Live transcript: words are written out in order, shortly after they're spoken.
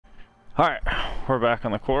Alright, we're back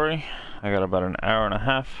on the quarry. I got about an hour and a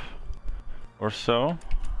half or so.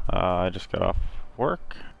 I just got off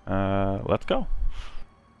work. Let's go.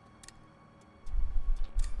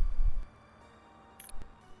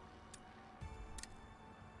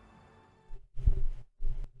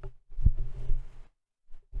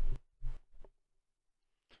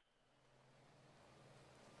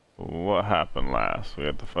 What happened last? We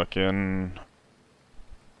had the fucking...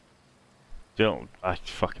 I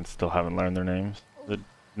fucking still haven't learned their names.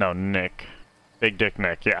 No, Nick. Big Dick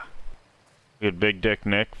Nick, yeah. We had Big Dick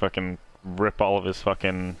Nick fucking rip all of his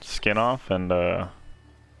fucking skin off and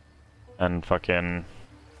fucking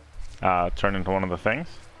turn into one of the things.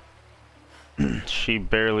 She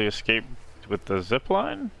barely escaped with the zip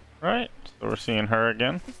line, right? So we're seeing her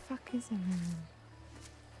again. What the fuck is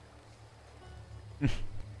her?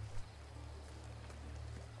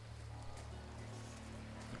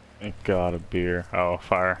 Thank God, a beer. Oh,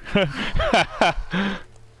 fire.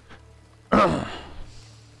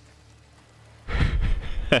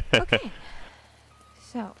 Okay.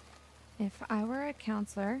 So, if I were a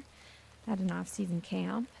counselor at an off-season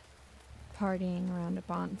camp, partying around a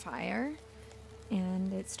bonfire,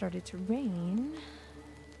 and it started to rain,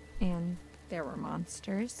 and there were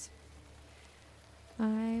monsters,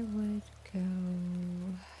 I would go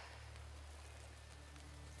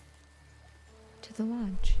to the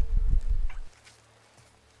lodge.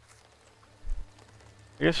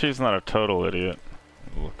 I guess she's not a total idiot.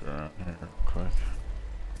 Look around here real quick.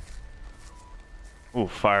 Ooh,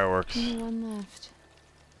 fireworks. Only one left.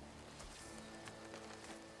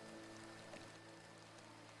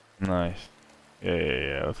 Nice.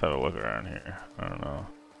 Yeah. Let's have a look around here. I don't know.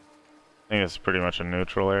 I think it's pretty much a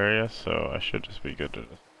neutral area, so I should just be good to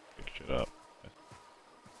just pick shit up.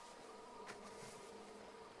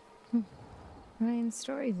 Ryan's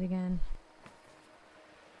stories again.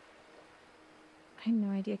 I had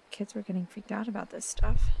no idea kids were getting freaked out about this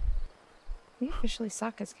stuff. We officially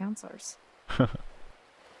suck as counselors. I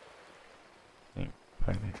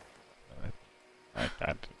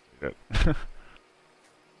can't do it. Kids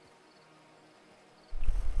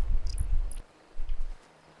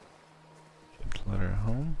let her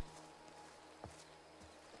home.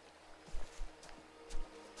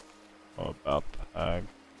 Oh, about the hag.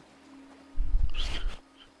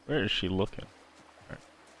 Where is she looking?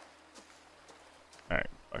 Alright,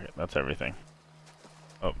 okay, that's everything.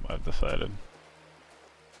 Oh, I've decided.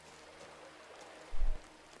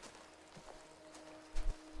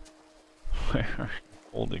 Where are you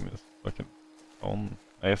holding this fucking phone?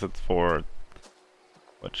 I guess it's for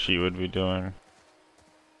what she would be doing.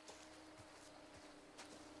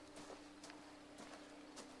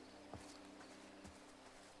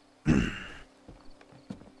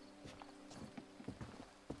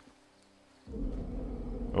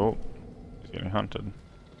 Oh, he's getting hunted.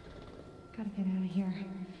 Gotta get out of here.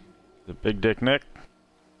 The Big Dick Nick.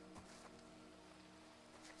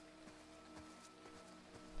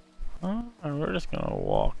 We're just gonna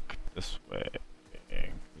walk this way.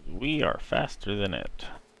 We are faster than it.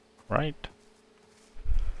 Right?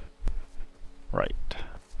 Right.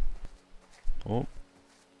 Oh.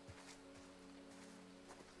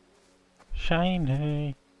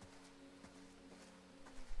 Shiny.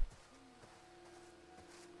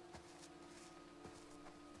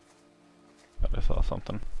 Thought I saw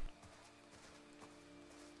something.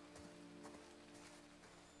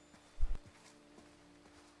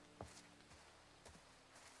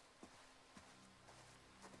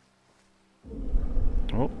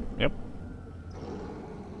 Oh, yep.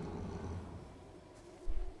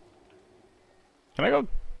 Can I go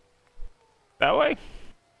that way?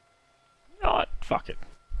 You know what? Fuck it.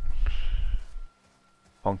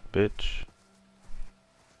 Punk bitch.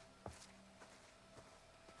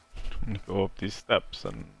 I'm gonna go up these steps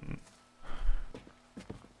and...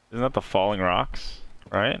 Isn't that the falling rocks?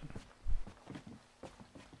 Right?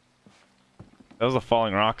 That was the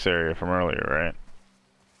falling rocks area from earlier, right?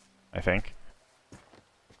 I think.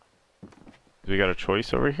 Do we got a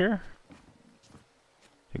choice over here?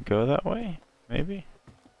 To go that way? Maybe?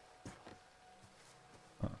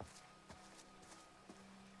 Huh.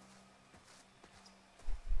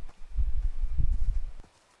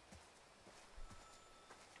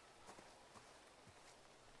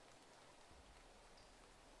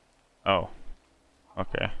 Oh.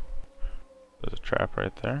 Okay. There's a trap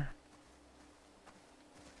right there.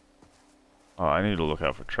 Oh, I need to look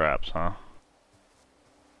out for traps, huh?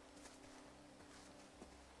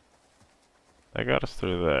 That got us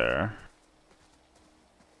through there.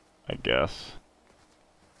 I guess.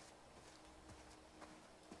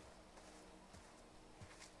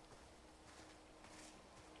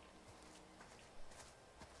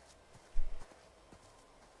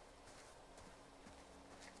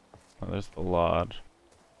 there's the lodge.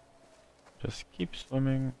 Just keep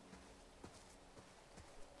swimming.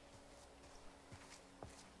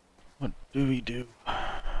 What do we do?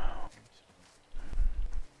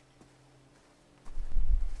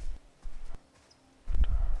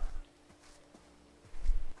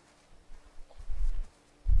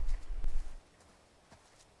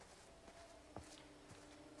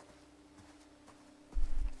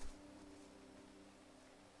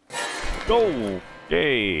 Go!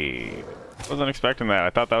 Yay! Wasn't expecting that. I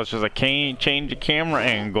thought that was just a change of camera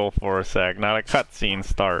angle for a sec, not a cutscene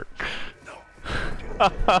start. No.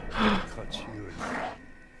 Clutch you and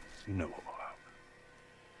you know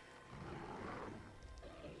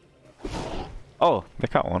all. Oh, they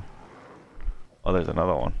caught one. Oh, there's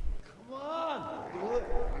another one. Come on! Do it.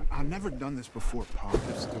 I've never done this before, Pop.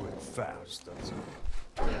 Let's do it fast, that's it.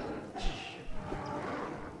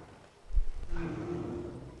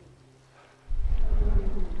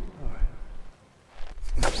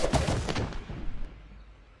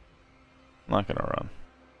 I'm not gonna run.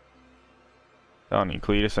 Telling you,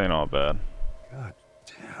 Cletus ain't all bad. God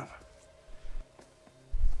damn.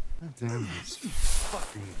 God damn these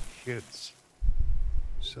fucking kids.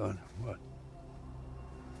 Son, what?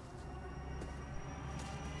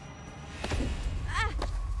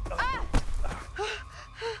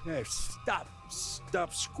 Hey, stop.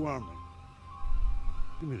 Stop squirming.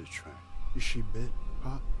 Give me the train. Is she bit,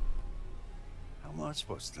 Pop? How am I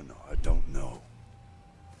supposed to know? I don't know.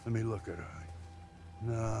 Let me look at her.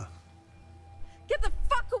 Nah. Get the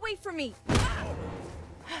fuck away from me!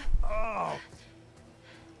 Oh!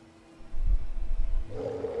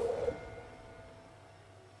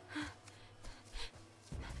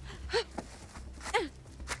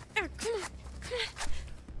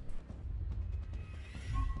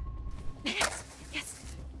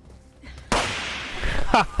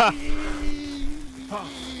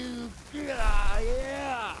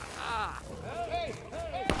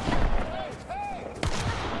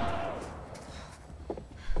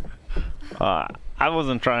 I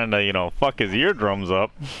wasn't trying to, you know, fuck his eardrums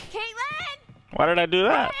up. Caitlin! Why did I do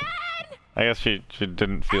that? Ryan! I guess she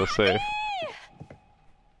didn't feel safe.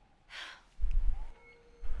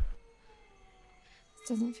 This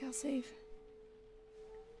doesn't feel safe.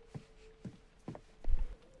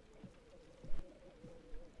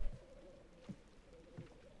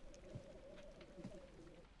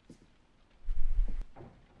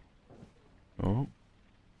 Oh.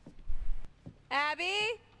 Abby?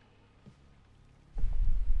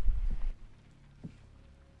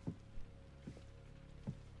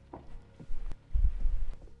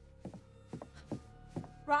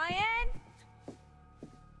 Ryan?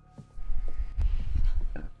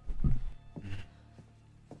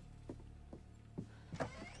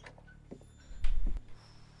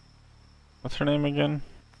 What's her name again?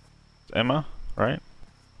 It's Emma, right?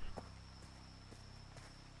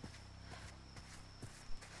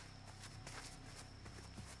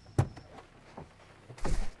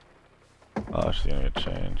 Oh, she's gonna get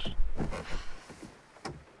changed.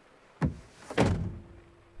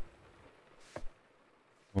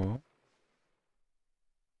 Oh.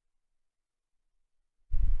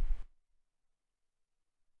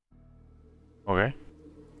 Okay.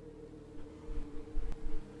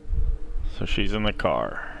 So she's in the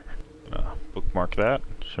car. Gonna bookmark that.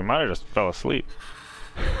 She might have just fell asleep.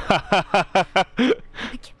 I killed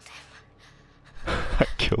him.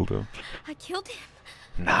 I killed him. I killed him.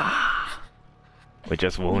 Nah. We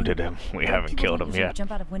just wounded him. We haven't People killed don't him usually yet.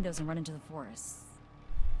 Jump out of windows and run into the forest.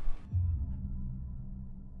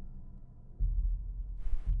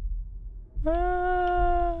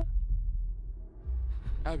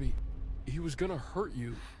 Abby, he was gonna hurt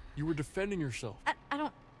you. You were defending yourself.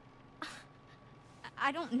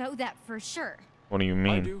 I don't know that for sure. What do you I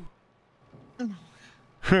mean? do.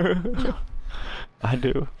 No. I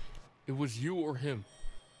do. It was you or him.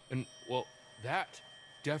 And, well, that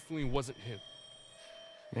definitely wasn't him.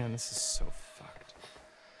 Man, this is so fucked.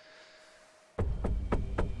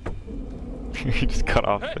 He just cut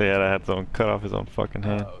off. Hey. Yeah, that had someone cut off his own fucking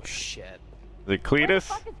hand. Oh shit. Is it Cletus?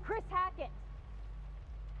 Where the fuck is Chris Hackett?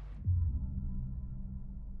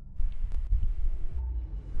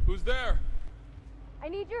 Who's there? I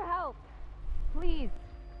need your help. Please.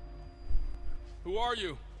 Who are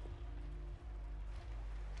you?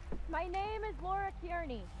 My name is Laura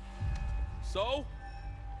Kearney. So?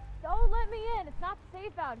 Don't let me in. It's not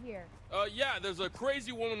safe out here. Yeah, there's a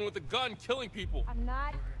crazy woman with a gun killing people. I'm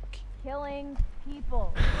not killing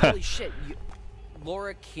people. Holy shit.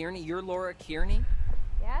 Laura Kearney? You're Laura Kearney?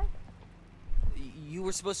 Yes? You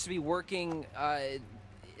were supposed to be working,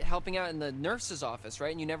 helping out in the nurse's office,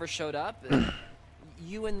 right? And you never showed up?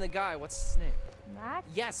 you and the guy, what's his name? Max?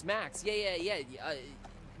 Yes, Max. Yeah.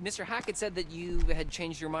 Mr. Hackett said that you had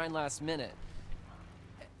changed your mind last minute.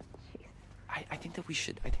 I think that we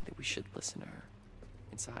should listen to her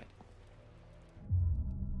inside.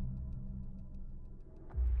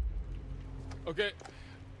 Okay.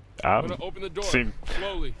 I'm gonna open the door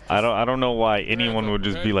slowly. I don't know why anyone would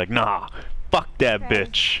just be like, nah, fuck that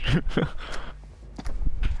bitch.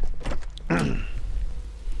 Man,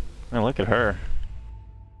 look at her.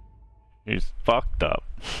 She's fucked up.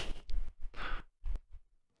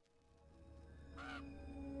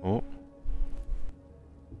 Oh.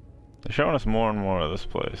 They're showing us more and more of this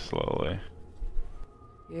place slowly.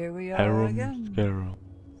 Here we are again. Carol.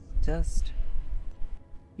 Just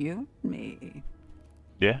you and me.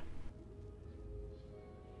 Yeah.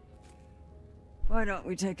 Why don't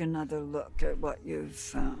we take another look at what you've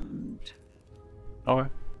found? Okay.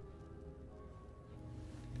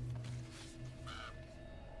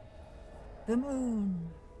 The moon.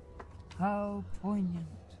 How poignant.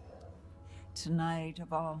 Tonight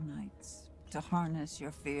of all nights. To harness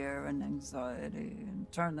your fear and anxiety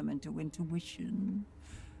and turn them into intuition.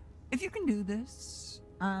 If you can do this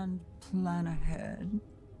and plan ahead,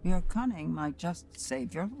 your cunning might just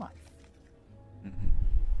save your life.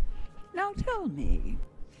 Now tell me,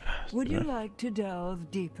 would you like to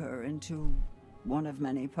delve deeper into one of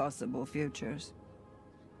many possible futures?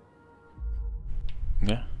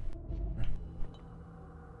 Yeah.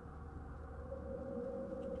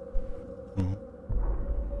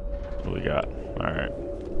 What do we got? Alright.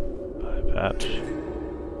 Eye patch.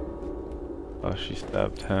 Oh, she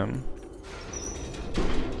stabbed him.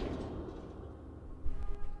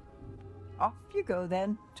 Off you go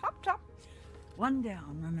then. Chop, chop. One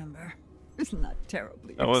down, remember. Isn't that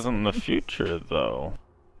terribly That wasn't in the future, though.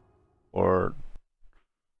 Or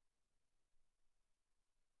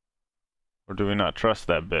do we not trust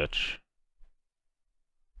that bitch?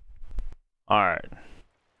 Alright.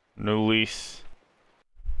 New lease.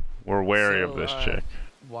 We're wary of this chick.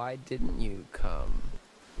 Why didn't you come?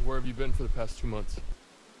 Where have you been for the past 2 months?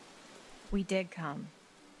 We did come.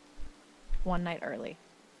 One night early.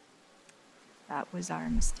 That was our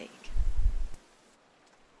mistake.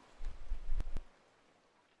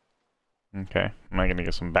 Okay. Am I gonna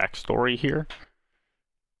get some backstory here?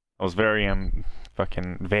 I was very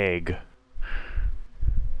fucking vague.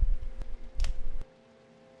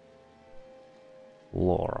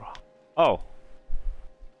 Laura. Oh.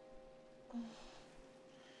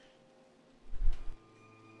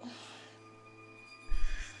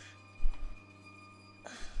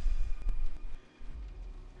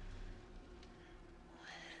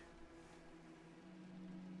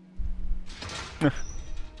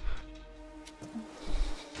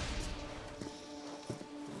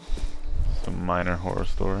 Some minor horror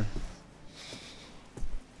story.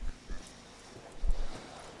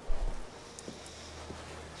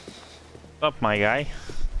 What's up, my guy?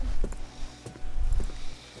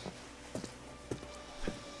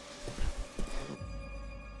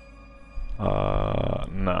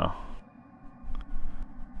 No.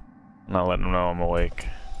 I'm not letting him know I'm awake.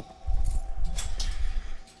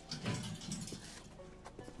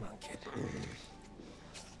 Come on, kid.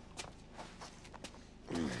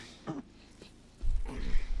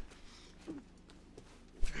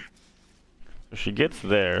 So she gets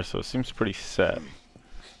there, so it seems pretty set.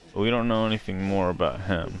 But we don't know anything more about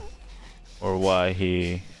him. Or why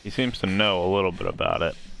he seems to know a little bit about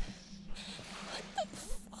it.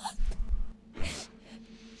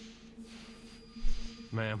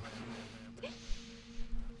 Ma'am,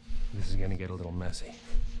 this is gonna get a little messy.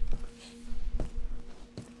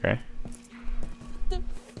 Okay. The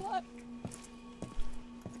fuck?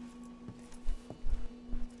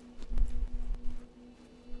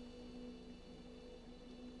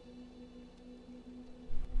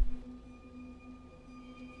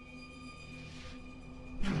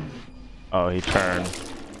 Oh, he turned.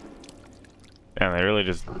 And they really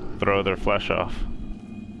just throw their flesh off.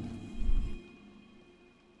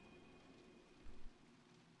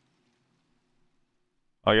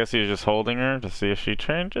 I guess he was just holding her to see if she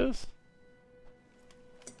changes?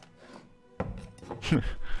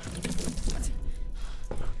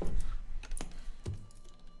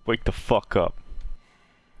 Wake the fuck up.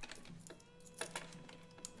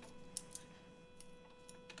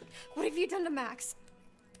 What have you done to Max?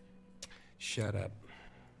 Shut up.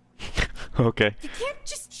 Okay. You can't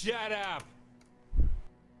just... Shut up!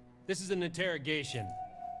 This is an interrogation.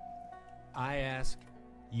 I ask,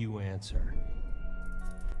 you answer.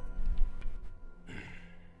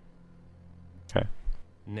 Okay.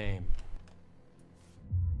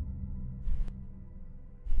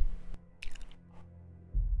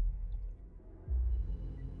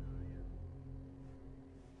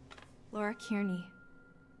 Laura Kearney.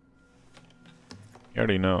 He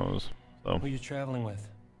already knows. So Who are you traveling with?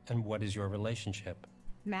 And what is your relationship?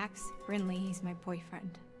 Max Brinley, he's my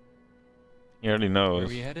boyfriend. he already Where knows.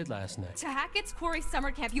 were you headed last night? To Hackett's Quarry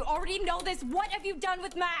summer camp. You already know this. What have you done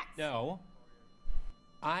with Max? No.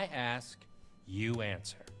 I ask, you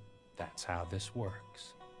answer. That's how this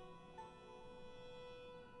works.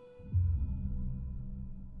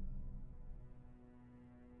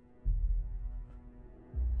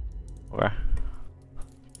 Okay.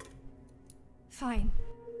 Fine.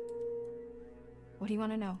 What do you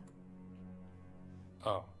want to know?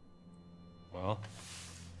 Oh. Well.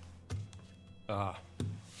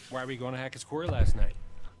 Why were we going to Hackett's Quarry last night?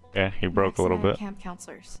 Yeah, he broke Max a little and I are bit. camp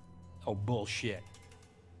counselors. Oh, bullshit.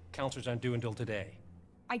 Counselors aren't due until today.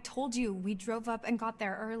 I told you, we drove up and got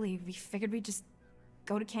there early. We figured we'd just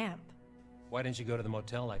go to camp. Why didn't you go to the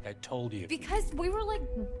motel like I told you? Because we were like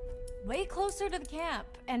way closer to the camp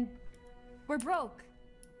and we're broke.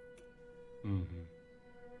 Mm-hmm.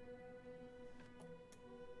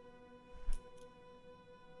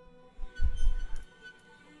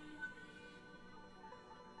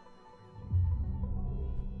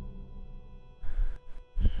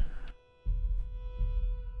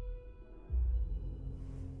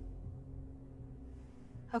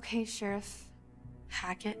 Okay, Sheriff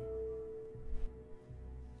Hackett.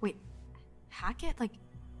 Wait, Hackett? Like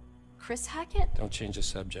Chris Hackett? Don't change the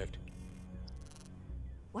subject.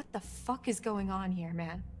 What the fuck is going on here,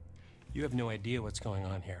 man? You have no idea what's going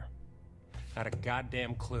on here. Not a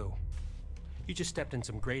goddamn clue. You just stepped in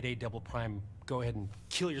some grade A double prime, go ahead and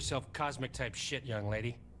kill yourself cosmic type shit, young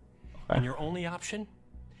lady. And your only option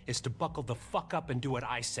is to buckle the fuck up and do what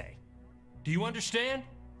I say. Do you understand?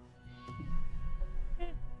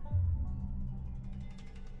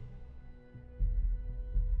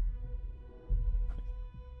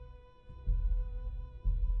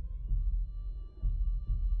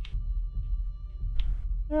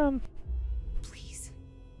 Please,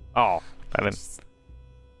 Oh, I didn't. just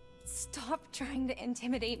stop trying to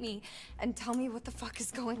intimidate me and tell me what the fuck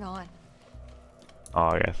is going on. Oh,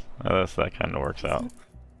 I guess that kind of works out.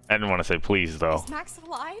 I didn't want to say please though. Is Max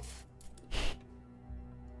alive?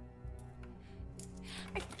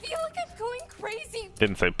 I feel like I'm going crazy.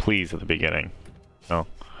 Didn't say please at the beginning. No.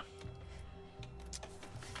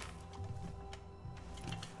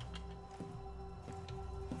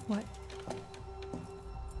 What?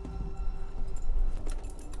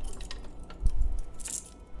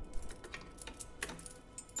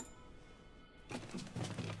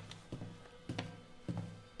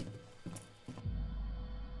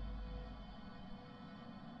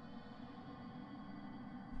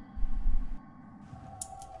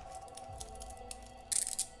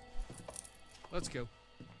 Let's go.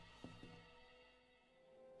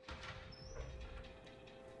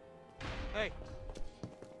 Hey.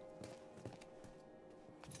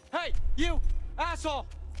 Hey, you asshole!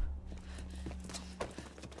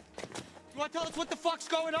 You wanna tell us what the fuck's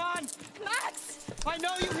going on? Max! I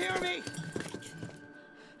know you hear me!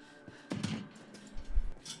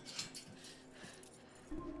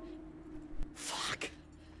 Fuck.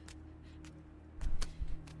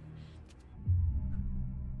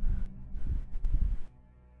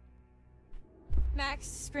 Max,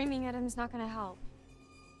 screaming at him is not gonna help.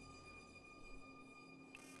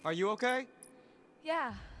 Are you okay?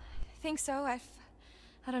 Yeah, I think so. I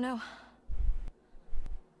don't know.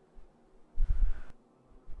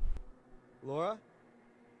 Laura,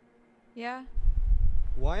 Yeah?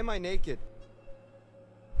 why am I naked?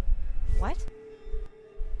 What?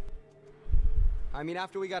 I mean,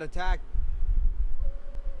 after we got attacked,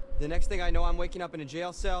 the next thing I know, I'm waking up in a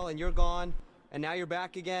jail cell and you're gone, and now you're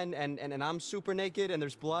back again, and I'm super naked, and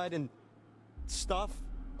there's blood and stuff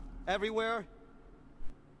everywhere.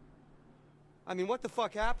 I mean, what the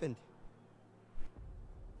fuck happened?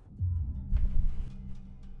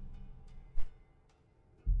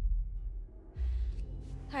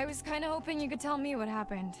 I was kind of hoping you could tell me what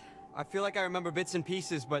happened. I feel like I remember bits and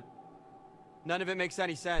pieces, but none of it makes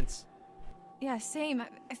any sense. Yeah, same.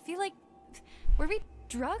 I feel like... Were we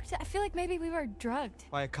drugged? I feel like maybe we were drugged.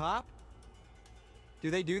 By a cop? Do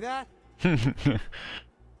they do that?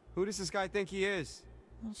 Who does this guy think he is?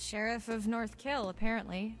 Well, Sheriff of North Kill,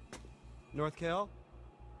 apparently. North Kill?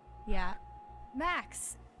 Yeah.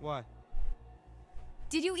 Max, What?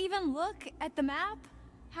 did you even look at the map?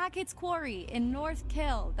 Hackett's Quarry in North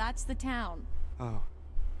Kill. That's the town. Oh.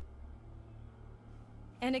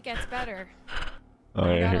 And it gets better. Oh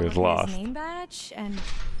I yeah, got he a was look at lost. his name badge and...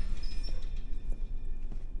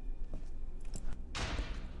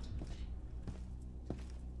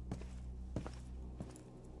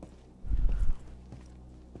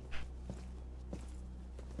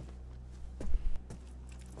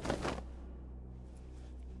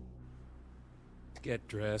 Get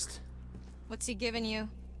dressed. What's he giving you?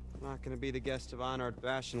 I'm not gonna be the guest of honor at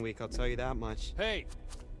Fashion Week, I'll tell you that much. Hey!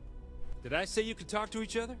 Did I say you could talk to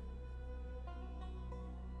each other?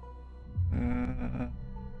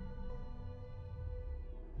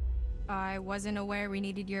 I wasn't aware we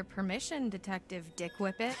needed your permission, Detective Dick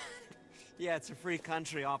Whippet. Yeah, it's a free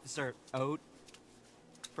country, Officer Oat.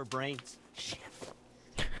 For brains. Shit.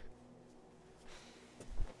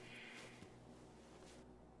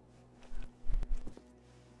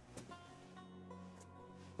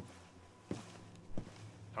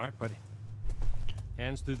 All right, buddy.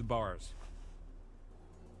 Hands through the bars.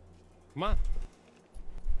 Come on.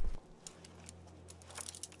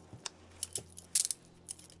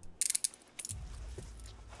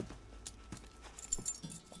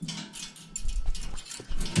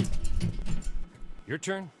 Your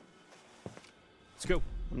turn. Let's go.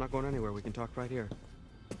 I'm not going anywhere, we can talk right here.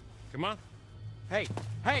 Come on. Hey!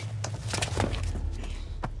 Hey!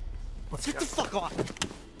 Let's Get go. the fuck off!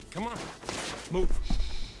 Come on. Move.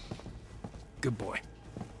 Good boy.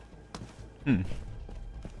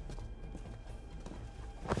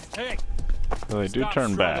 Hey! So they do Stop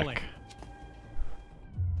turn struggling. back.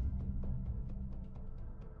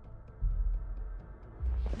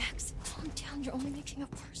 Max, calm down. You're only making it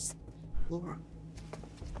worse. Laura.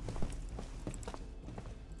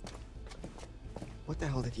 What the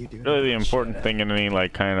hell did you do? Really, the important thing in any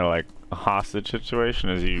like kind of like a hostage situation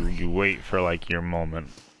is you wait for like your moment.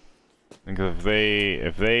 Because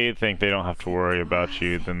if they think they don't have to worry about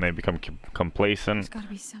you, then they become complacent There's gotta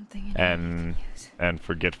be something in and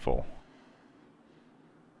forgetful.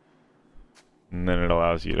 And then it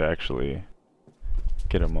allows you to actually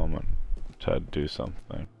get a moment to do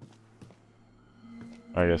something.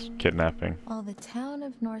 I guess kidnapping. While the town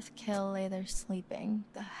of North Kill lay there sleeping,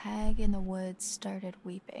 the hag in the woods started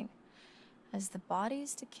weeping. As the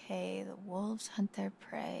bodies decay, the wolves hunt their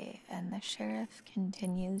prey, and the sheriff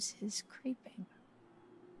continues his creeping.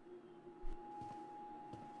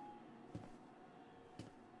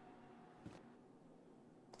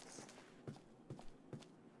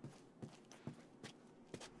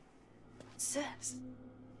 What's this?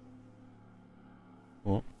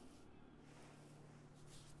 Well,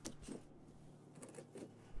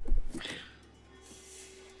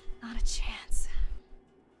 Not a chance.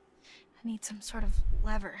 I need some sort of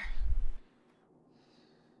lever.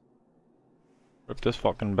 rip this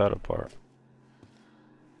fucking bed apart.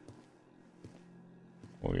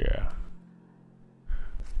 Oh yeah.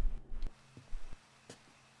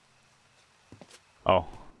 Oh,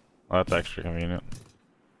 well, that's extra convenient.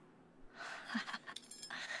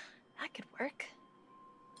 That could work.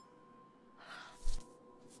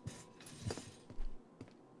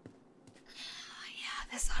 Oh,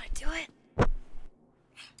 yeah, this ought to do it.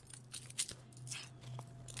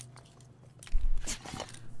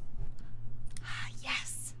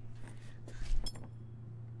 Yes.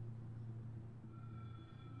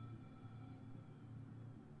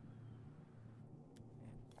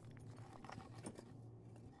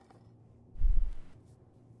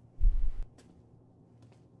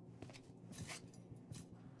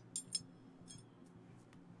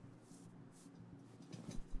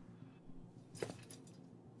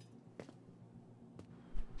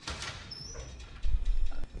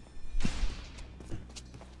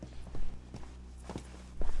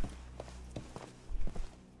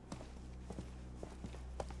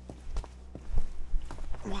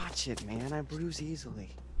 Watch it, man. I bruise easily.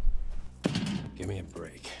 Give me a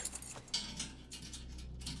break.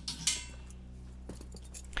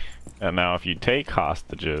 And now if you take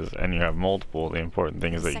hostages and you have multiple, the important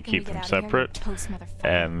thing is that you keep them separate,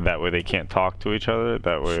 and that way they can't talk to each other.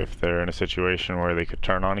 That way if they're in a situation where they could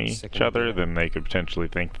turn on each other, then they could potentially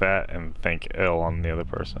think that and think ill on the other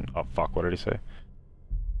person. Oh fuck, what did he say?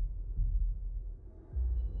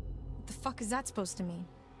 What the fuck is that supposed to mean?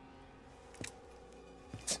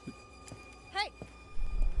 Hey!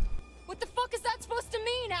 What the fuck is that supposed to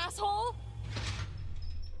mean, asshole?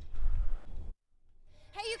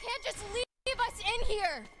 Hey, you can't just leave us in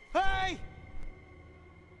here! Hey!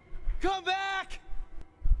 Come back!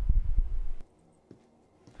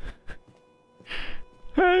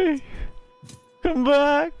 Hey! Come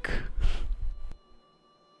back!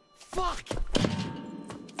 Fuck!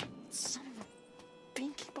 Son of a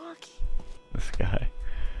binky bonky. This guy.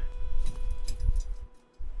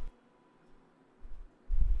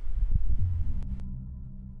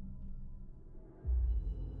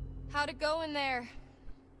 How'd it go in there?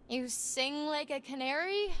 You sing like a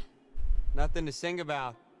canary? Nothing to sing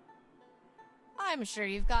about. I'm sure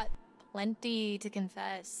you've got plenty to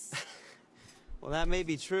confess. Well, that may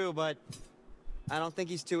be true, but I don't think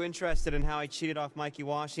he's too interested in how I cheated off Mikey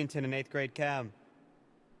Washington in 8th grade chem.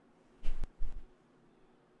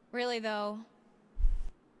 Really, though?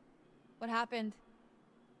 What happened?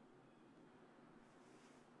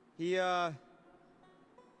 He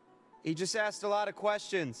just asked a lot of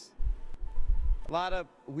questions. A lot of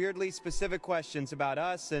weirdly specific questions about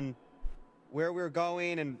us and where we were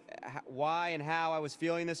going and why and how I was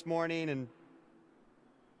feeling this morning, and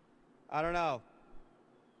I don't know.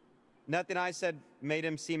 Nothing I said made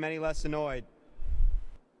him seem any less annoyed.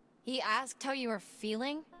 He asked how you were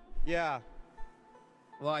feeling? Yeah.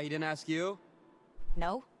 Why, he didn't ask you?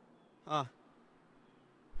 No. Huh.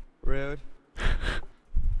 Rude.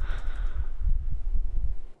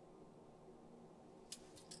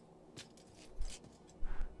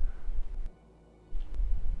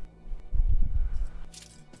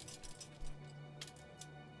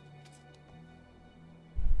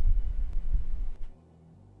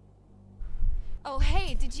 Oh,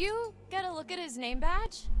 hey, did you get a look at his name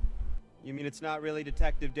badge? You mean it's not really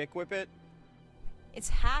Detective Dick Whippet? It's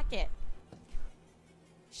Hackett.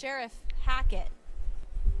 Sheriff Hackett.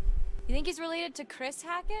 You think he's related to Chris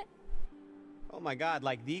Hackett? Oh my god,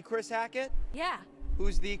 like the Chris Hackett? Yeah.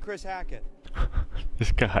 Who's the Chris Hackett?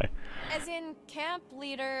 This guy. As in camp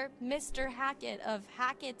leader Mr. Hackett of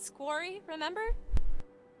Hackett's Quarry, remember?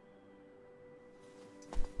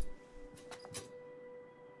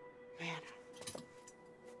 Man.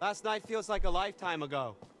 Last night feels like a lifetime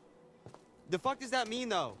ago. The fuck does that mean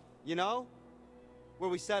though? You know? Where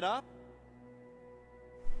we set up?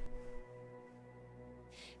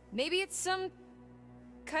 Maybe it's some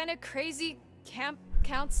kind of crazy camp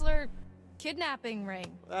counselor kidnapping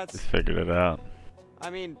ring. That's... Just figured it out. I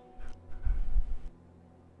mean...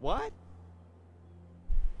 What?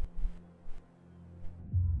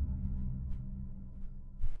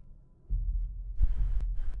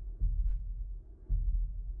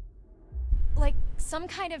 Like some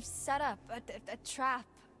kind of setup, a trap.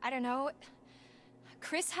 I don't know.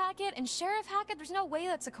 Chris Hackett and Sheriff Hackett, there's no way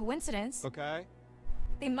that's a coincidence. Okay.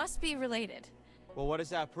 They must be related. Well, what does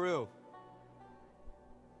that prove?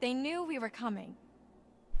 They knew we were coming.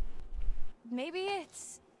 Maybe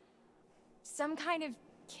it's some kind of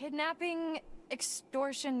kidnapping,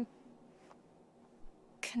 extortion,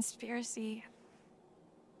 conspiracy.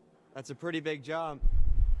 That's a pretty big jump.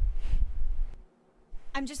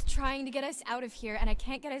 I'm just trying to get us out of here, and I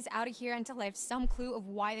can't get us out of here until I have some clue of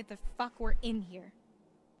why the fuck we're in here.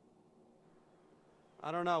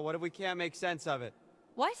 I don't know. What if we can't make sense of it?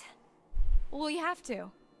 What? Well, we have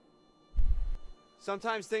to.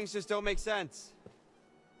 Sometimes things just don't make sense.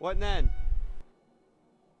 What then?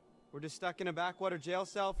 We're just stuck in a backwater jail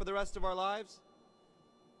cell for the rest of our lives?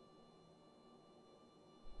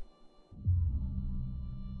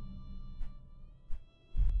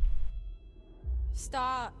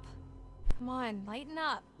 Stop. Come on, lighten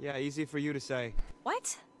up. Yeah, easy for you to say.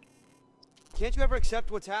 What? Can't you ever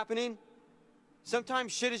accept what's happening?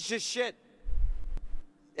 Sometimes shit is just shit.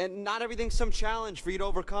 And not everything's some challenge for you to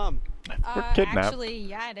overcome. We're kidnapped. Actually,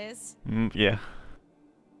 yeah, it is. Yeah.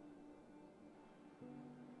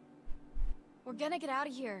 We're gonna get out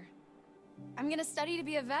of here. I'm gonna study to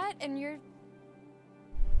be a vet, and you're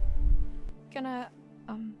gonna,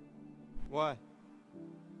 What?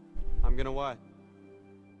 I'm gonna what?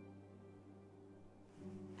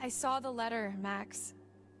 I saw the letter, Max.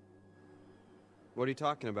 What are you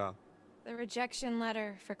talking about? The rejection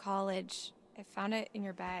letter for college. I found it in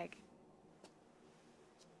your bag.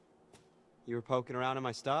 You were poking around in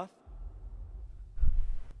my stuff?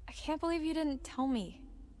 I can't believe you didn't tell me.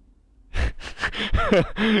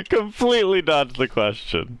 Completely dodged the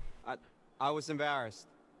question. I was embarrassed.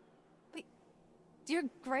 Wait, your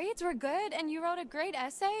grades were good and you wrote a great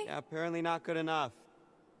essay? Yeah, apparently not good enough.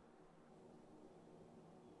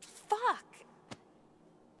 Fuck!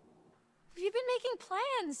 You've been making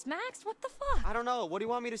plans, Max. What the fuck? I don't know. What do you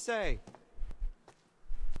want me to say?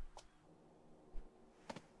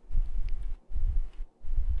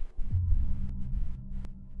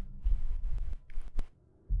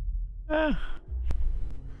 I'm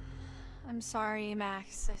sorry,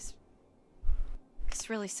 Max. This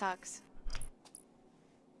really sucks.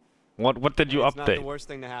 What did you It's update? not the worst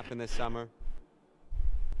thing to happen this summer.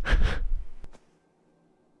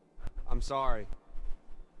 I'm sorry.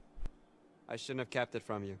 I shouldn't have kept it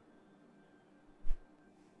from you.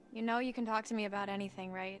 You know you can talk to me about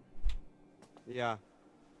anything, right? Yeah.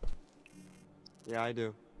 Yeah, I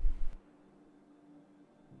do.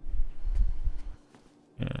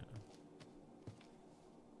 Yeah.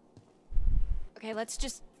 Okay, let's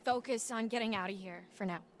just focus on getting out of here for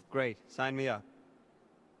now. Great. Sign me up.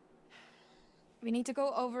 We need to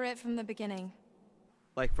go over it from the beginning.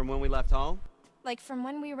 Like from when we left home? Like from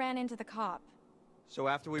when we ran into the cop. So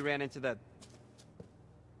after we ran into that...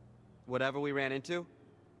 whatever we ran into?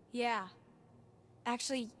 Yeah.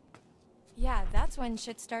 Actually, yeah, that's when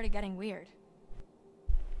shit started getting weird.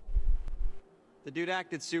 The dude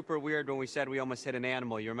acted super weird when we said we almost hit an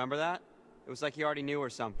animal, you remember that? It was like he already knew or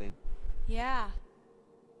something. Yeah.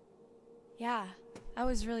 Yeah, that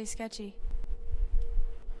was really sketchy.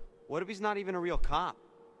 What if he's not even a real cop?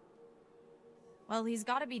 Well, he's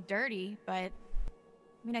gotta be dirty, but...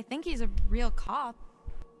 I mean, I think he's a real cop.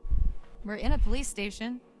 We're in a police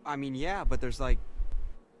station. I mean, yeah, but there's like...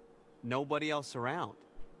 nobody else around.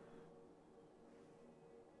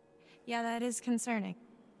 Yeah, that is concerning.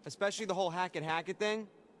 Especially the whole Hackett thing.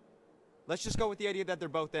 Let's just go with the idea that they're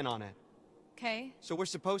both in on it. Okay. So we're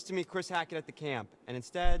supposed to meet Chris Hackett at the camp, and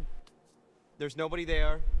instead, there's nobody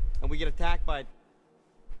there, and we get attacked by...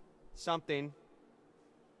 something,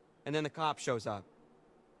 and then the cop shows up.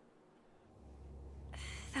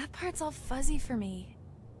 That part's all fuzzy for me.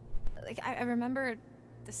 Like, I remember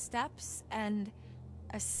the steps and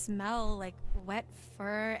a smell like wet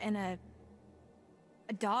fur and a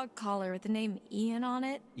dog collar with the name Ian on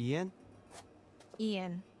it. Ian?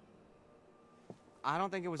 Ian. I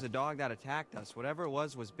don't think it was a dog that attacked us. Whatever it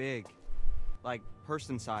was big. Like,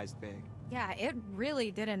 person-sized big. Yeah, it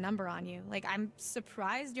really did a number on you. Like, I'm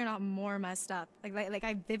surprised you're not more messed up. Like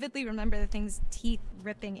I vividly remember the thing's teeth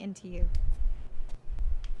ripping into you.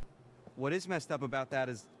 What is messed up about that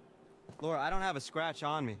is... Laura, I don't have a scratch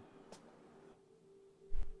on me.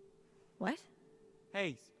 What?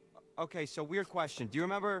 Hey, okay, so weird question. Do you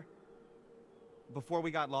remember before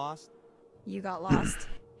we got lost? You got lost?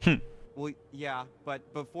 Well, yeah,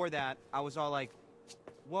 but before that, I was all like,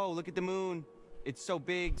 whoa, look at the moon. It's so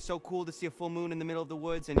big, so cool to see a full moon in the middle of the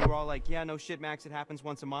woods, and you were all like, yeah, no shit, Max, it happens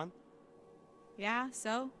once a month. Yeah,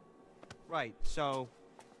 so? Right, so,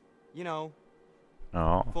 you know,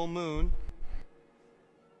 Oh. full moon.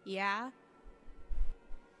 Yeah?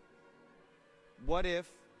 What if,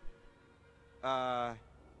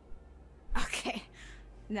 Okay.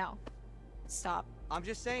 No. Stop. I'm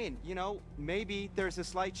just saying, you know, maybe there's a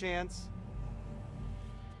slight chance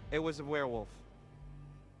it was a werewolf.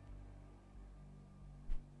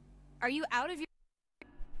 Are you out of your...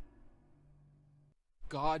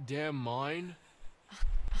 Goddamn mind?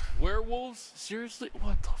 Werewolves? Seriously?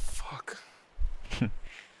 What the fuck?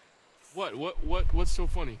 What's so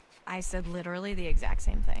funny? I said literally the exact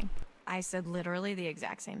same thing. I said literally the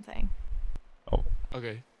exact same thing. Oh.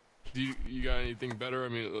 Okay. Do you got anything better? I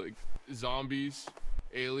mean, like, zombies,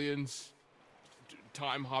 aliens,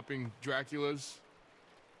 time-hopping Draculas?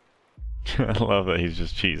 I love that he's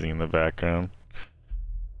just cheesing in the background.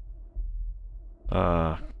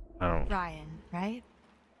 I don't... Ryan, right?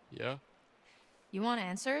 Yeah? You want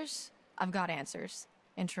answers? I've got answers.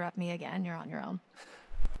 Interrupt me again, you're on your own.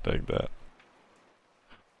 Dig that.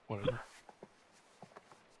 Whatever.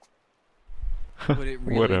 Would it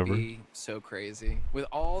really Whatever. be so crazy? With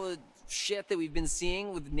all the shit that we've been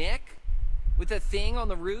seeing with Nick? With the thing on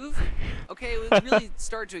the roof? Okay, it would really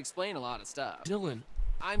start to explain a lot of stuff. Dylan.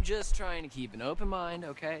 I'm just trying to keep an open mind,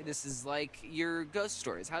 okay? This is like your ghost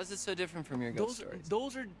stories. How is this so different from your ghost stories?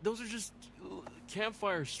 Those are just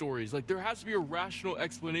campfire stories. Like, there has to be a rational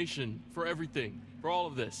explanation for everything, for all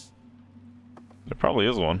of this. There probably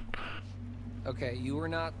is one. Okay, you were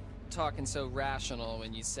not talking so rational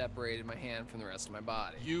when you separated my hand from the rest of my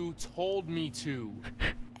body. You told me to.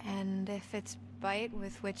 And if it's bite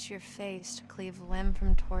with which you're faced, cleave limb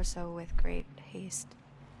from torso with great haste.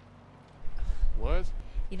 What?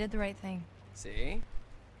 You did the right thing. See?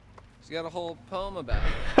 She's got a whole poem about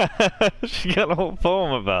it. She got a whole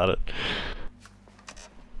poem about it.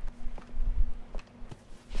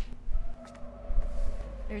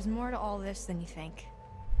 There's more to all this than you think.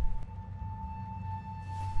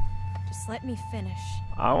 Just let me finish.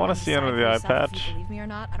 I want to see under the eye patch. If you believe me or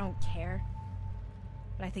not, I don't care.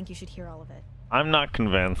 But I think you should hear all of it. I'm not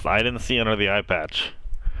convinced. I didn't see under the eye patch.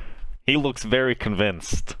 He looks very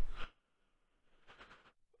convinced.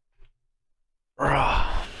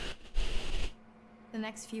 The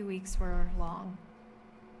next few weeks were long.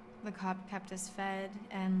 The cop kept us fed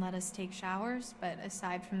and let us take showers, but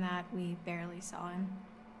aside from that, we barely saw him.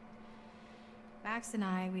 Max and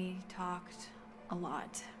I, we talked a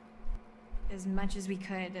lot. As much as we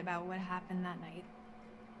could about what happened that night.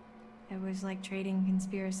 It was like trading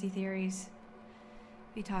conspiracy theories.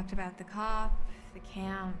 We talked about the cop, the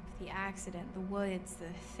camp, the accident, the woods,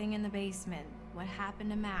 the thing in the basement, what happened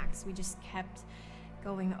to Max. We just kept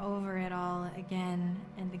going over it all again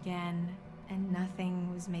and again, and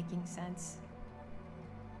nothing was making sense.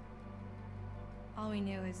 All we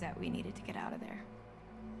knew is that we needed to get out of there.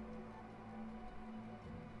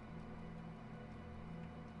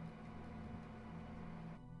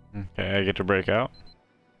 Okay, I get to break out.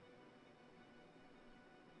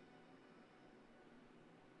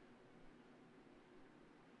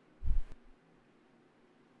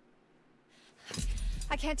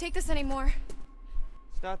 I can't take this anymore.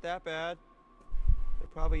 It's not that bad. They're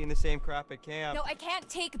probably in the same crap at camp. No, I can't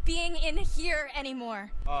take being in here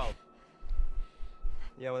anymore. Oh.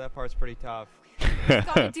 Yeah, well, that part's pretty tough. We've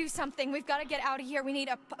got to do something. We've got to get out of here. We need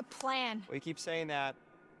a plan. We keep saying that,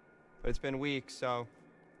 but it's been weeks, so,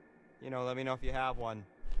 you know, let me know if you have one.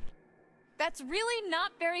 That's really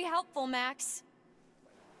not very helpful, Max.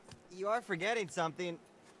 You are forgetting something.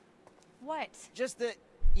 What? Just the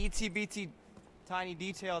ETBT tiny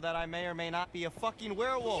detail that I may or may not be a fucking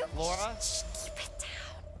werewolf, Laura. Keep it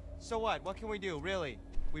down. So what? What can we do, really?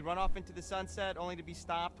 We run off into the sunset only to be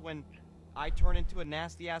stopped when I turn into a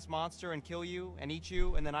nasty-ass monster and kill you and eat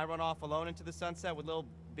you, and then I run off alone into the sunset with little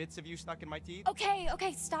bits of you stuck in my teeth?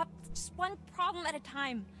 Okay, stop. Just one problem at a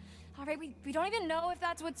time. All right, we don't even know if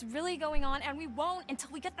that's what's really going on, and we won't until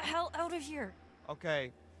we get the hell out of here.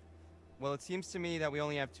 Okay. Well, it seems to me that we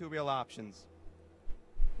only have two real options.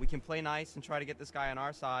 We can play nice and try to get this guy on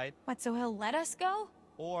our side. What, so he'll let us go?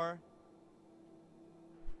 Or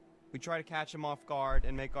we try to catch him off guard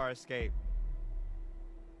and make our escape.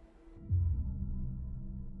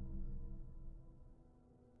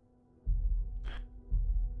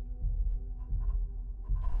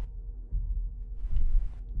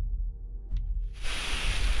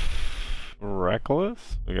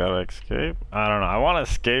 Reckless? We gotta escape? I don't know. I want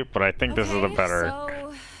to escape, but I think this is the better.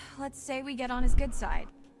 So, let's say we get on his good side.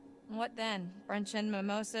 What then? Brunch and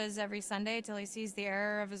mimosas every Sunday till he sees the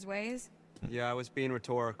error of his ways? Yeah, I was being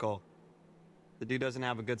rhetorical. The dude doesn't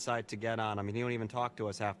have a good side to get on. I mean, he don't even talk to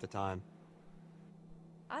us half the time.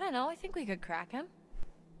 I don't know. I think we could crack him.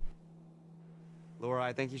 Laura,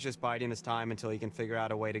 I think he's just biding his time until he can figure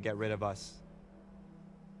out a way to get rid of us.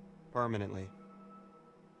 Permanently.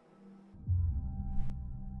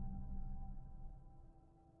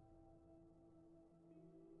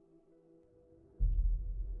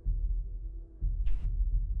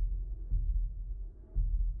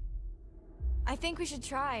 I think we should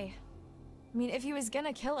try. I mean, if he was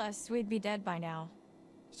gonna kill us, we'd be dead by now.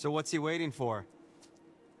 So what's he waiting for?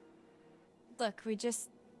 Look,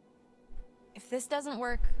 if this doesn't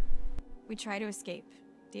work, we try to escape.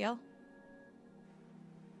 Deal?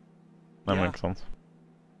 That makes sense.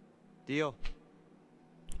 Deal.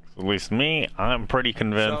 At least me, I'm pretty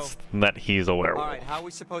convinced that he's a werewolf. Alright, how are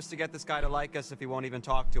we supposed to get this guy to like us if he won't even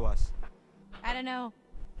talk to us? I don't know.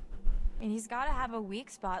 I mean, he's gotta have a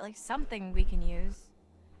weak spot, like something we can use.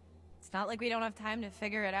 It's not like we don't have time to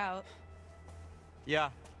figure it out.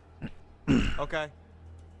 Yeah. Okay.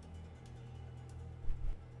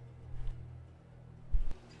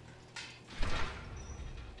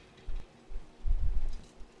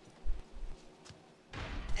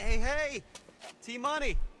 Hey!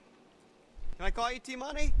 T-Money! Can I call you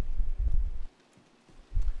T-Money?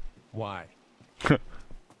 Why?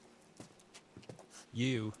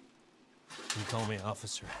 You can call me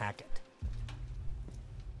Officer Hackett.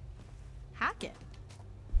 Hackett?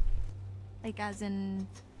 Like as in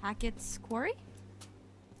Hackett's Quarry?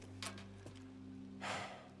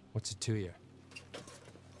 What's it to you?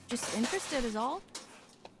 Just interested is all.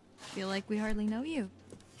 Feel like we hardly know you.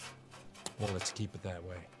 Well, let's keep it that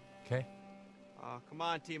way, okay? Oh, come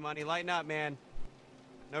on, T-Money, lighten up, man.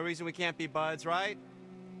 No reason we can't be buds, right?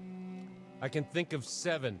 I can think of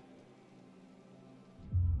 7.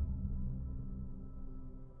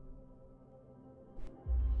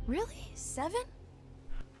 Really? 7?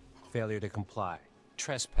 Failure to comply,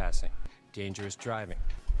 trespassing, dangerous driving,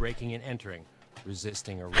 breaking and entering,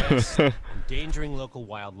 resisting arrest, endangering local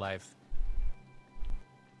wildlife.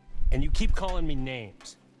 And you keep calling me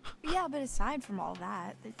names. Yeah, but aside from all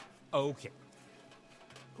that... Okay.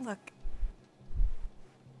 Look.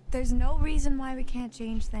 There's no reason why we can't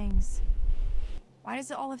change things. Why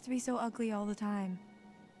does it all have to be so ugly all the time?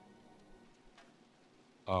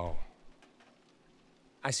 Oh.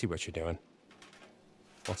 I see what you're doing.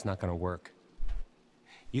 Well, it's not gonna work.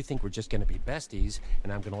 You think we're just gonna be besties,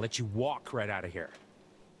 and I'm gonna let you walk right out of here.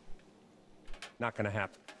 Not gonna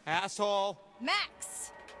happen. Asshole!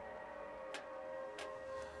 Max!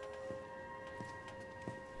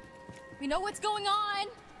 We know what's going on!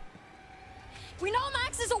 We know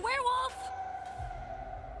Max is a werewolf!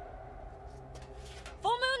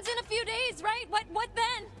 Full moon's in a few days, right? What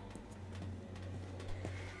then?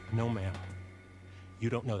 No, ma'am. You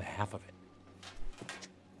don't know the half of it.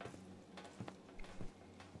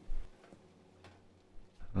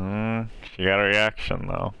 She got a reaction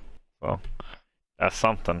though, so that's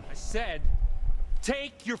something. I said,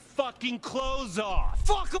 Take your fucking clothes off!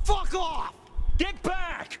 Fuck off! Get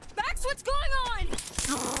back! Max, what's going on?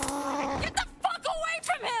 Get the fuck away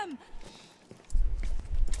from him!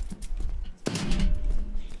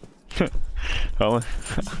 I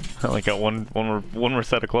only got one more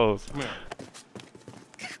set of clothes. Come here.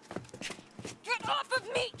 Get off of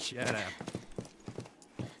me! Shut up.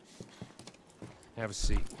 Have a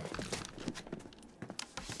seat.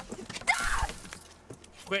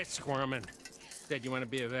 Quit squirming. Said you want to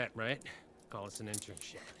be a vet, right? Call us an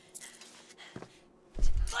internship.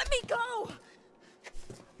 Let me go!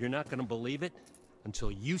 You're not gonna believe it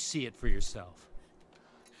until you see it for yourself.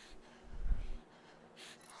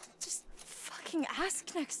 Just fucking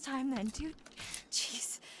ask next time then, dude.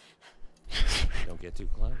 Jeez. Don't get too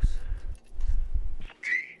close. T,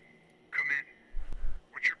 come in.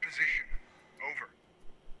 What's your position? Over.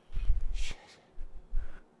 Shit.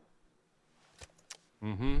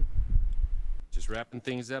 Mm-hmm. Just wrapping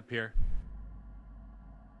things up here.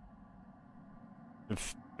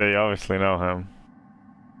 They obviously know him.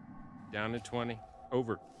 Down to 20.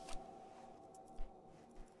 Over.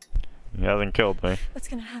 He hasn't killed me. What's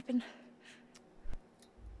gonna happen?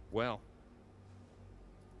 Well,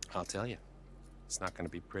 I'll tell you. It's not gonna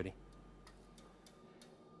be pretty.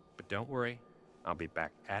 But don't worry. I'll be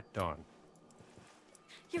back at dawn.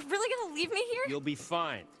 You're really gonna leave me here? You'll be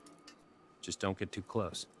fine. Just don't get too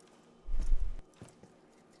close.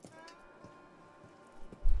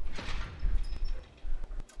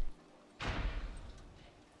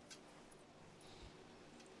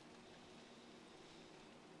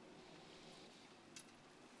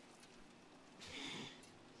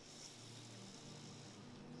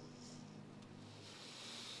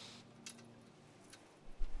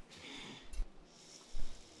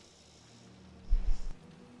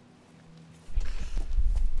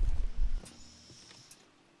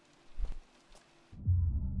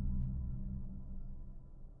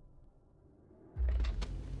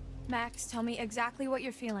 Max, tell me exactly what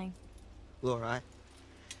you're feeling. Laura,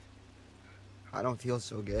 I don't feel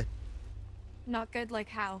so good. Not good like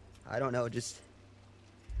how? I don't know, just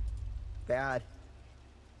bad.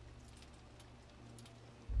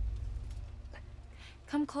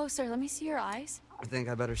 Come closer, let me see your eyes. I think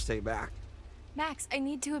I better stay back. Max, I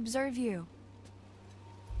need to observe you.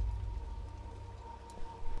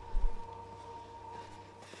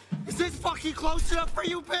 Is this fucking close enough for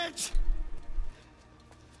you, bitch?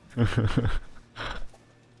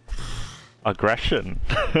 Aggression.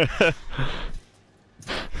 I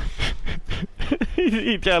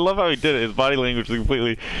love how he did it. His body language was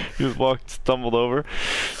completely. He just stumbled over.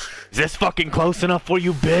 Is this fucking close enough for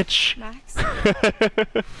you, bitch? Max?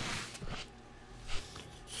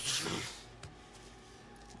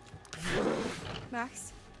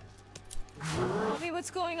 Max? Tell me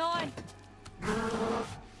what's going on.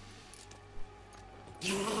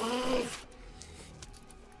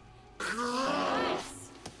 Max!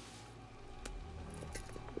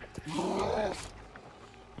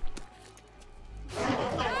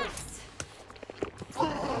 Max!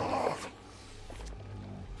 Oh,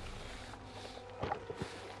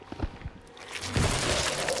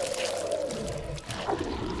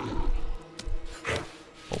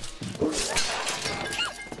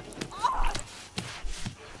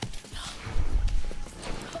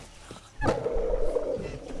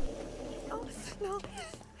 no.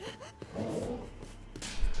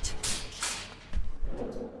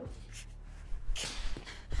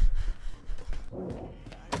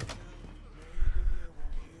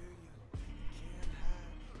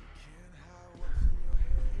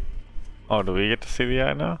 Oh, do we get to see the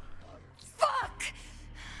eye now? Fuck!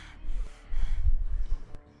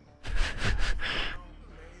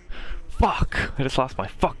 Fuck! I just lost my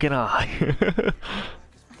fucking eye.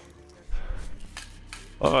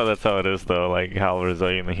 Oh, that's how it is though, like how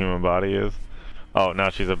resilient the human body is. Oh, now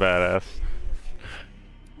she's a badass.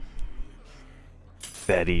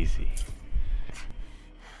 That easy.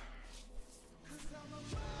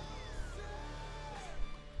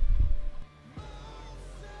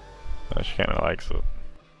 Oh, she kinda likes it.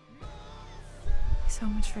 So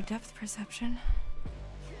much for depth perception.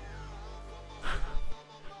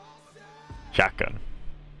 Shotgun.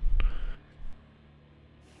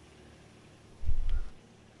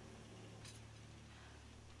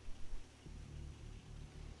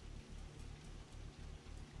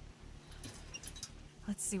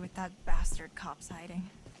 Let's see what that bastard cop's hiding.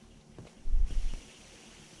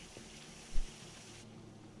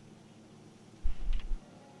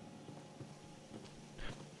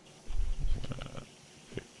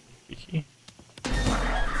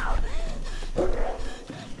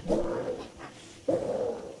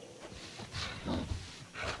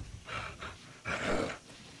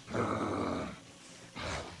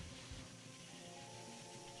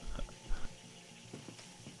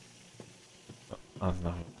 that's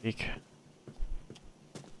not a week.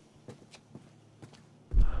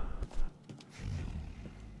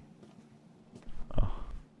 Oh.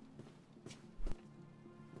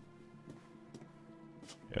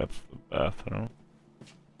 Yeah, that's the bathroom.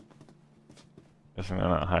 Guessing they're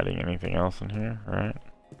not hiding anything else in here, right?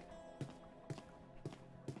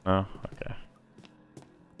 No? Okay.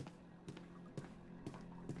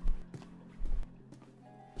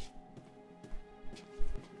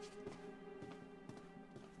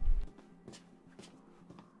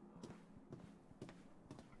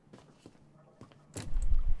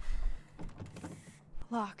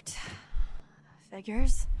 Locked.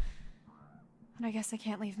 Figures. And I guess I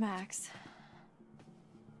can't leave Max.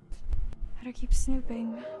 Better keep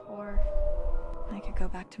snooping, or I could go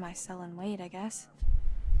back to my cell and wait, I guess.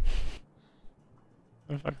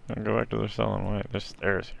 If I can go back to their cell and wait, there's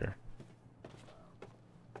stairs here.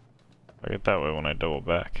 I get that way when I double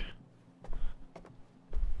back.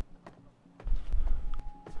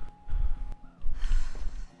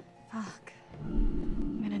 Fuck.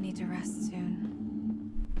 I'm gonna need to rest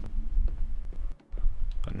soon.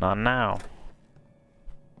 But not now.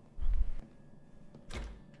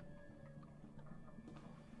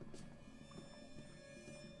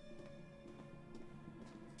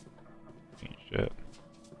 Shit.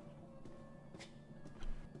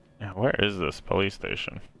 Yeah, where is this police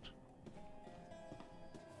station?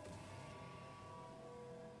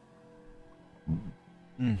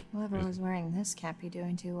 Whoever was wearing this can't be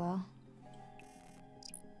doing too well.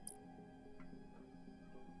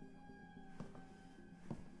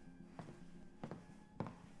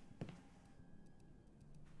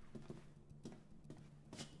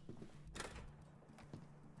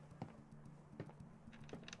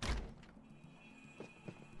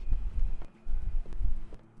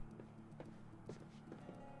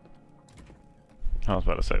 I was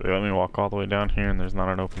about to say, they let me walk all the way down here and there's not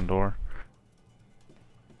an open door.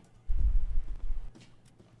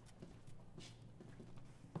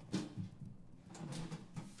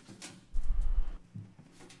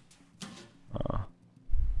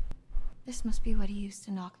 This must be what he used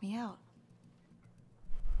to knock me out.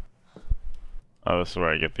 Oh, this is where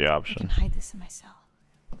I get the I option. can hide this in my cell.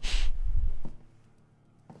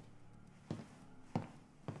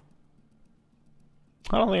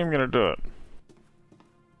 I don't think I'm gonna do it.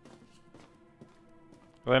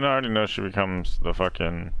 I already know she becomes the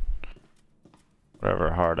fucking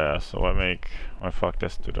whatever hard ass, so why fuck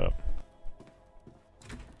this dude up?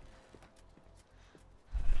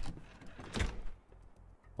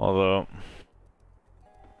 Although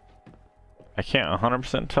I can't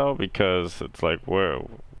 100% tell because it's like where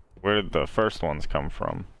did the first ones come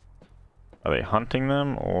from? Are they hunting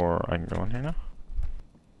them, or I can go in here now?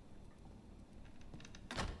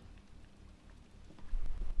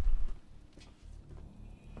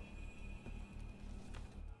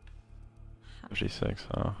 $56,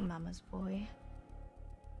 oh. Mama's boy.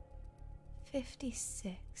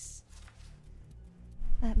 56.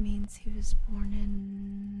 That means he was born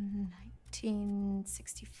in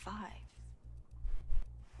 1965.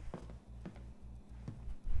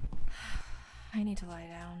 I need to lie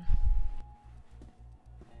down.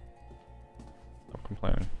 Stop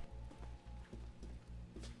complaining.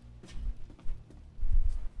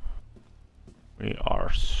 We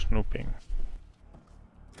are snooping.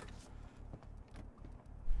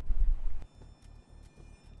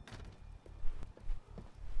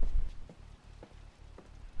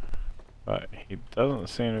 But he doesn't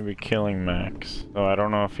seem to be killing Max, so I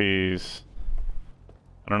don't know if he's...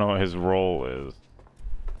 I don't know what his role is.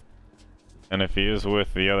 And if he is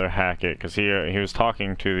with the other Hackett, because he was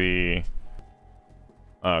talking to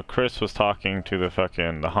the... Chris was talking to the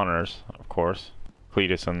fucking... the hunters, of course.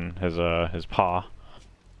 Cletus and his paw.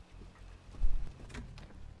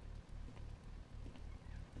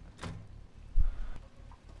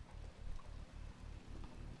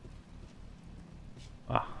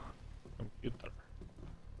 Ah. Computer.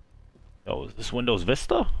 Yo, is this Windows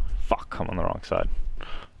Vista? Fuck, I'm on the wrong side.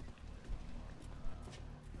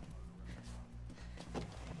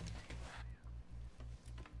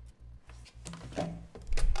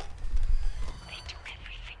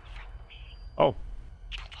 Oh.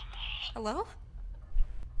 Hello?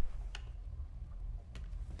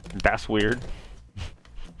 That's weird.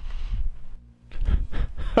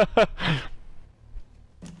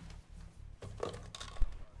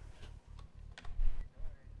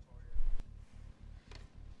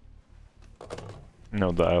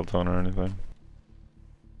 No dial tone or anything.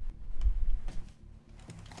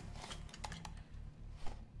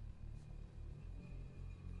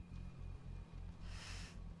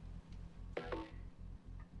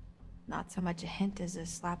 Not Not so much a hint as a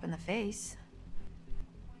slap in the face.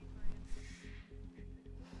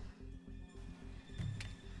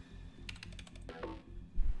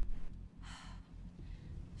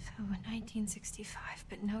 So 1965,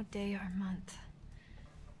 but no day or month.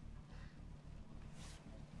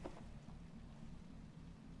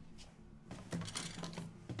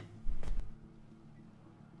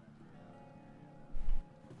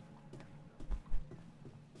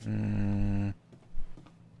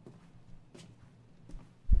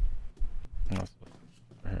 What's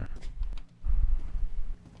here?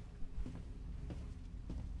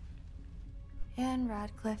 Anne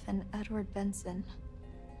Radcliffe and Edward Benson.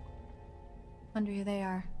 Wonder who they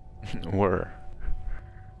are. Were.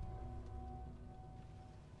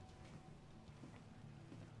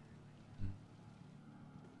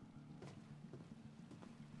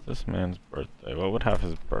 This man's birthday. What would have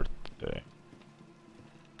his birthday?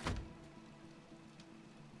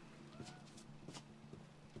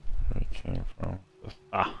 Where he came from?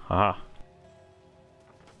 Ah.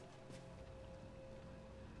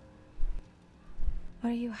 What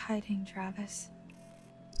are you hiding, Travis?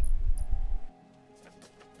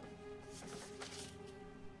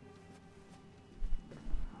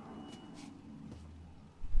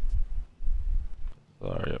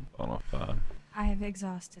 Sorry, Bonafide. I've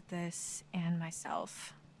exhausted this and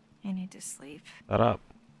myself. I need to sleep. Shut up.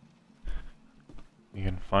 You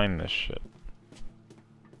can find this shit.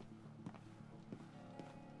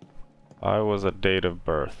 If I was a date of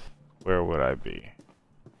birth, where would I be?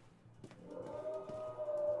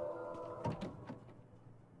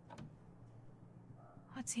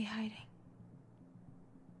 What's he hiding?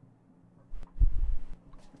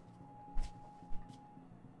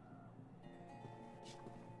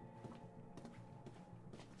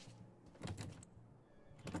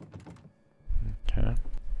 Okay.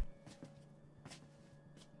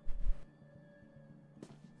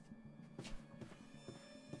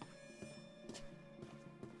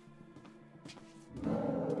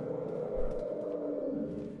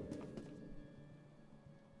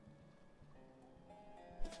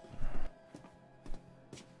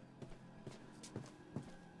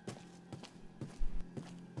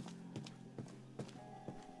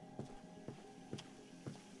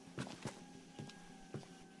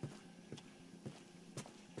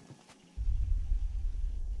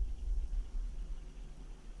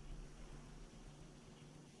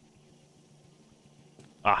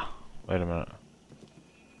 Ah, wait a minute.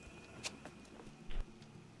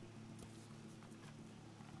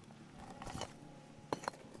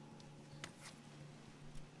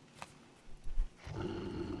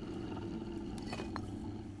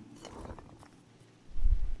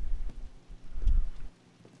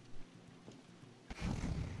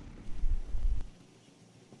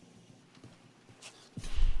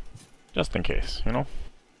 Just in case, you know?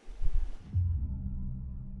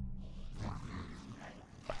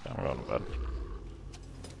 I'm going to bed.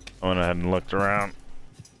 I went ahead and looked around.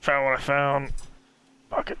 Found what I found.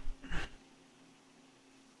 Fuck it.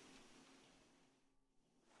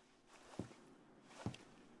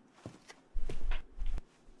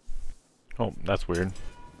 Oh, that's weird.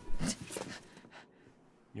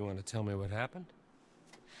 You want to tell me what happened?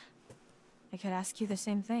 I could ask you the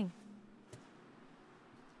same thing.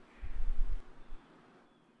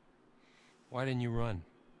 Why didn't you run?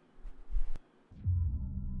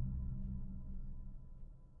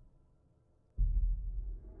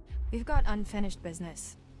 We've got unfinished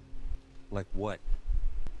business. Like what?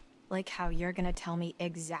 Like how you're gonna tell me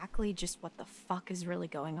exactly just what the fuck is really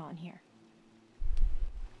going on here.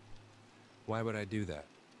 Why would I do that?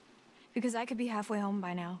 Because I could be halfway home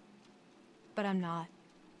by now. But I'm not.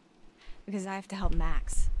 Because I have to help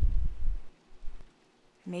Max.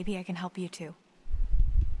 Maybe I can help you too.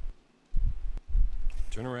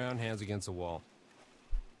 Turn around, hands against the wall.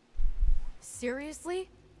 Seriously?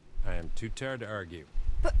 I am too tired to argue.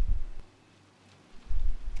 But...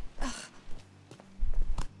 Ugh.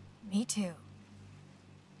 Me too.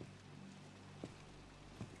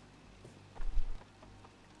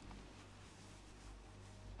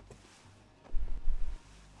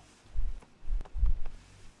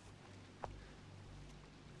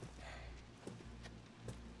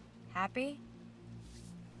 Happy?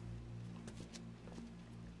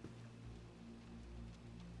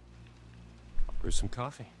 Brew some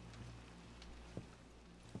coffee.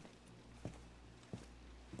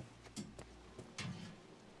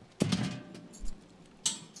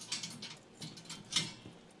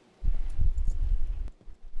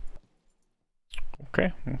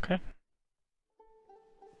 Okay, okay.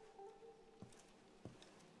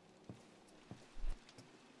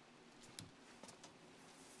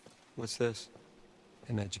 What's this?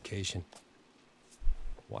 An education.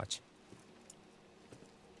 Watch.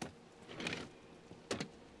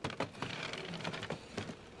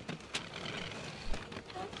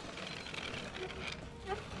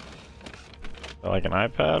 Like an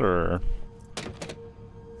iPad or?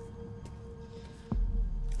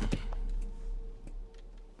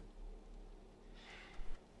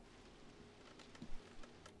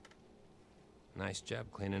 Nice job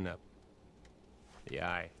cleaning up. The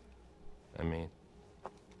eye. I mean.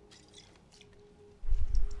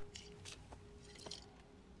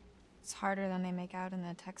 It's harder than they make out in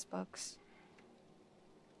the textbooks.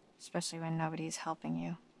 Especially when nobody's helping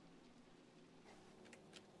you.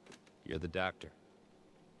 You're the doctor.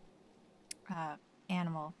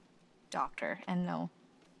 Animal doctor. And no,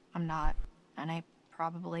 I'm not. And I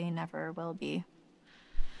probably never will be.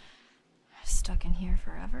 Stuck in here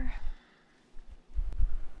forever.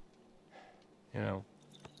 You know,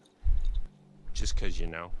 just 'cause you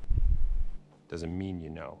know, doesn't mean you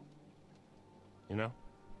know. You know?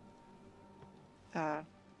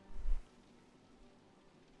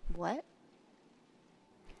 What?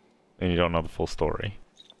 And you don't know the full story,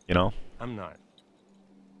 you know? I'm not.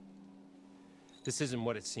 This isn't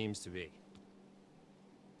what it seems to be.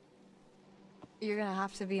 You're gonna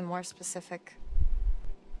have to be more specific.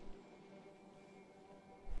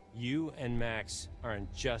 You and Max are in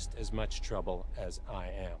just as much trouble as I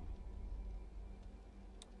am.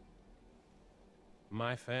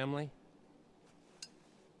 My family?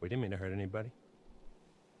 We didn't mean to hurt anybody.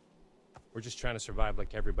 We're just trying to survive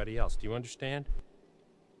like everybody else. Do you understand?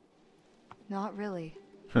 Not really.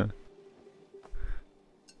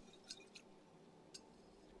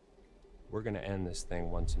 We're gonna end this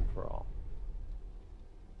thing once and for all.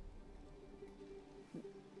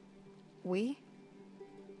 We?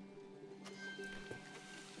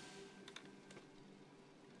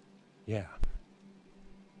 Yeah.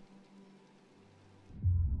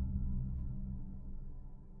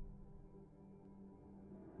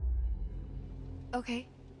 Okay.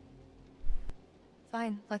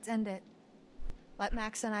 Fine, let's end it. Let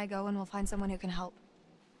Max and I go and we'll find someone who can help.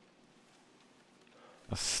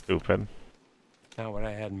 That's stupid. Not what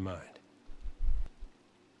I had in mind.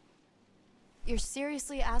 You're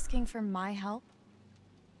seriously asking for my help?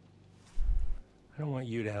 I don't want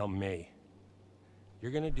you to help me.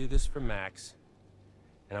 You're gonna do this for Max,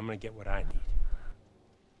 and I'm gonna get what I need.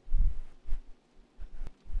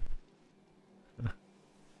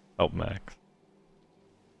 Help Max.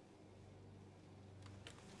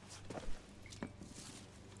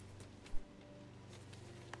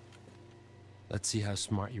 Let's see how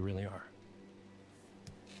smart you really are.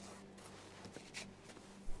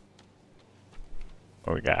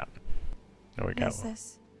 What we got? What we got? What is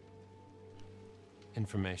this?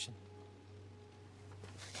 Information.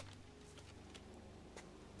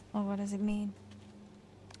 Well, what does it mean?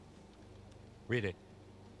 Read it.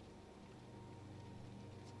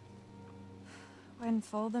 When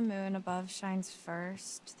full the moon above shines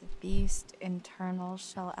first, the beast internal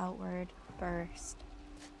shall outward burst.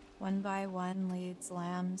 One by one leads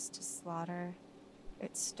lambs to slaughter.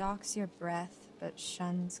 It stalks your breath, but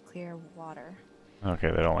shuns clear water.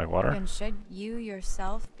 Okay, they don't like water. And should you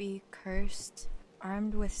yourself be cursed,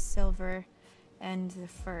 armed with silver and the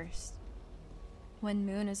first, when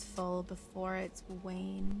moon is full before its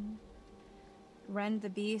wane, rend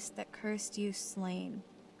the beast that cursed you slain.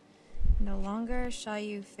 No longer shall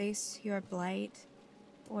you face your blight,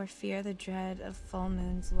 or fear the dread of full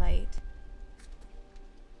moon's light.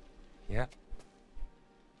 Yeah.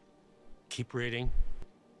 Keep reading.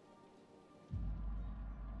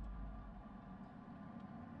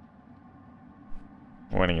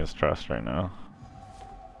 Winning his trust right now.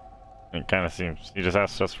 It kind of seems he just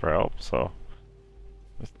asked us for help, so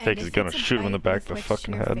take his gun and shoot him in the back of the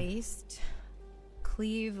fucking head. Faced,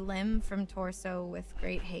 cleave limb from torso with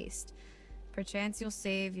great haste. Perchance you'll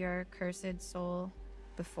save your cursed soul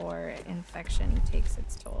before infection takes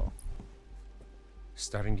its toll.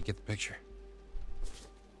 Starting to get the picture.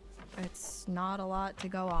 It's not a lot to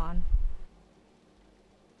go on.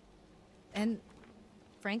 And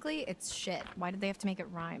frankly, it's shit. Why did they have to make it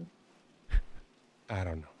rhyme? I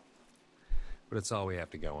don't know. But it's all we have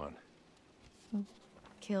to go on.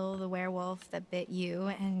 Kill the werewolf that bit you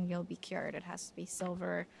and you'll be cured. It has to be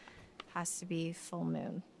silver, has to be full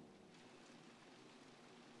moon.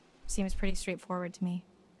 Seems pretty straightforward to me.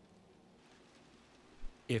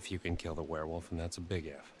 If you can kill the werewolf, and that's a big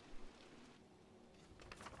if.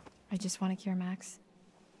 I just want to cure Max.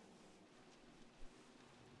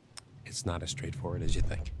 It's not as straightforward as you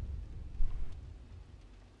think.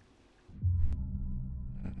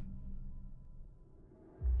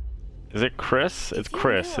 Is it Chris? It's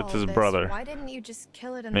Chris. It's his brother. Why didn't you just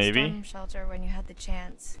kill it in Maybe? the storm shelter when you had the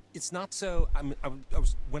chance? It's not so. I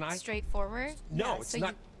was when I. Straightforward? No, Yeah, it's so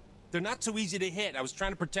not. They're not so easy to hit. I was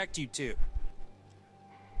trying to protect you too.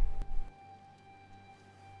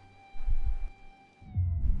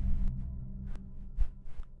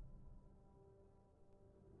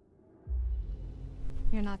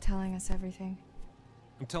 You're not telling us everything.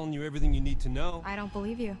 I'm telling you everything you need to know. I don't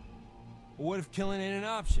believe you. Well, what if killing ain't an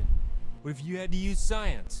option? What if you had to use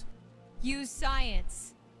science? Use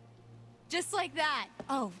science. Just like that.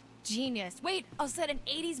 Oh, genius. Wait, I'll set an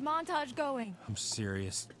 80s montage going. I'm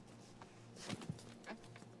serious.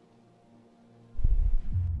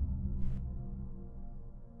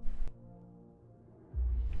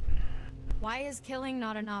 Why is killing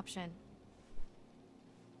not an option?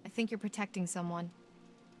 I think you're protecting someone.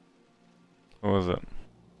 What was it?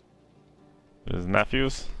 His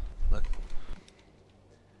nephews? Look.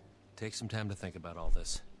 Take some time to think about all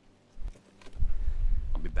this.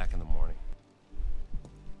 I'll be back in the morning.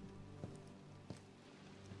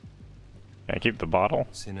 Can I keep the bottle?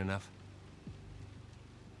 Seen enough?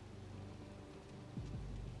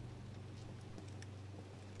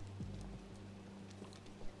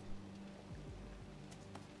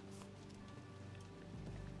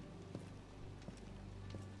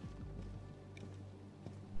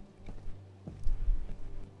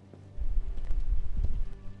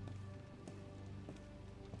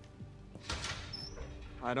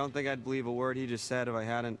 I don't think I'd believe a word he just said if I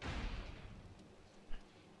hadn't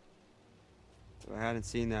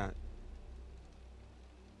seen that.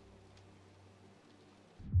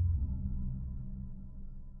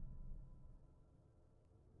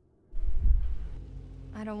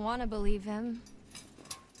 I don't want to believe him,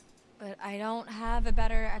 but I don't have a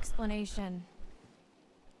better explanation.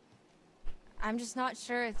 I'm just not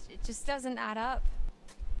sure. It just doesn't add up.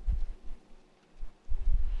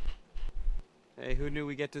 Hey, who knew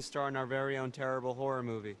we get to star in our very own terrible horror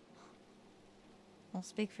movie? Well,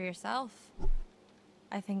 speak for yourself.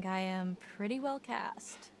 I think I am pretty well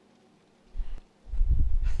cast.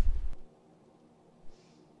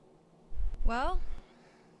 Well,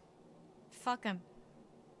 fuck him.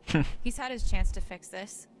 He's had his chance to fix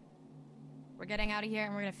this. We're getting out of here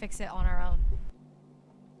and we're gonna fix it on our own.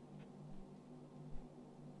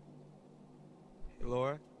 Hey,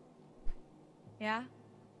 Laura? Yeah?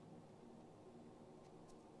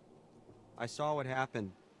 I saw what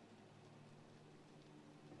happened.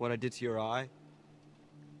 What I did to your eye.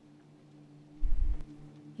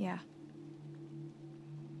 Yeah.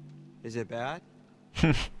 Is it bad?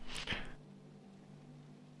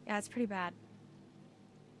 Yeah, it's pretty bad.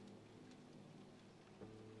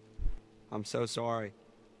 I'm so sorry.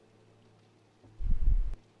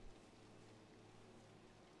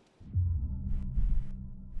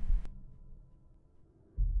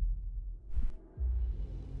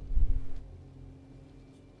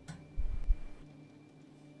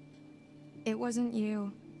 It wasn't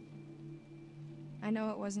you. I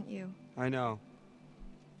know it wasn't you. I know.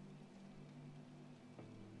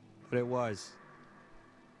 But it was.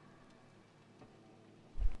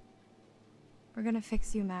 We're gonna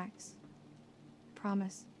fix you, Max.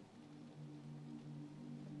 Promise.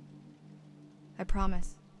 I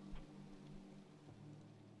promise.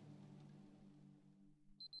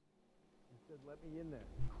 You said let me in there.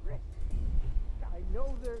 Chris, I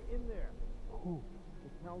know they're in there. Who?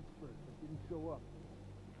 The counselors that didn't show up.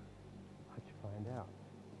 How'd you find out?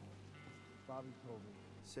 Bobby told me.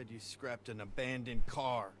 Said you scrapped an abandoned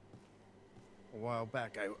car. A while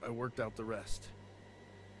back, I worked out the rest.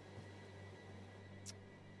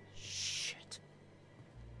 Shit.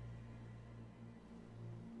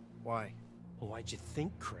 Why? Well, why'd you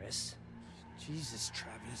think, Chris? Jesus,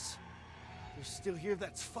 Travis. You're still here?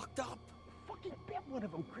 That's fucked up. Fucking bet one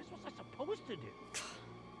of them, Chris. What was I supposed to do?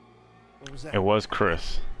 What was that? It was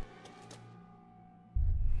Chris.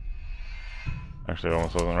 Actually, I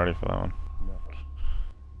almost wasn't ready for that one.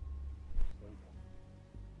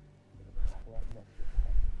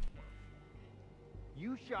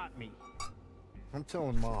 You shot me. I'm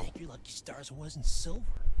telling Mom. Thank your lucky stars it wasn't silver.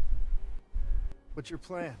 What's your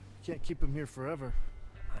plan? Can't keep him here forever.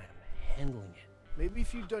 I'm handling it. Maybe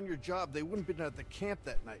if you'd done your job, they wouldn't have been at the camp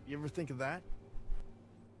that night. You ever think of that?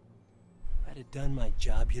 If I'd have done my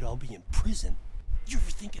job, you'd all be in prison. You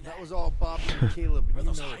ever think of that? That was all Bobby and Caleb. Or You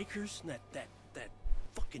those know it. hikers and that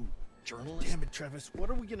fucking journalist? Damn it, Travis. What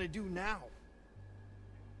are we gonna do now?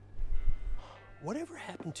 Whatever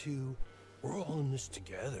happened to we're all in this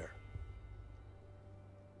together?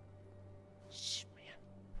 Shh,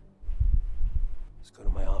 man. Let's go to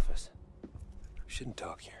my office. We shouldn't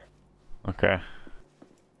talk here. Okay.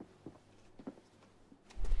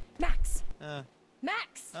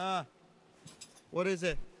 Max! What is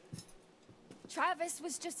it? Travis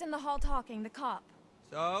was just in the hall talking, the cop.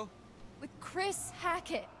 So? With Chris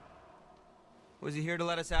Hackett. Was he here to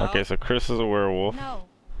let us out? Okay, so Chris is a werewolf. No.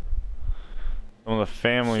 Some of the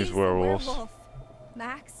family's He's werewolves. The werewolf,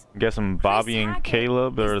 Max. I'm guessing Bobby Chris and Hackett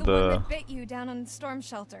Caleb are is the one that bit you down on the storm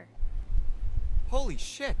shelter. Holy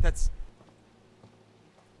shit, that's...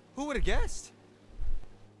 Who would have guessed?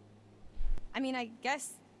 I mean, I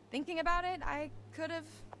guess thinking about it, I could have...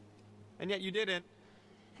 And yet you didn't.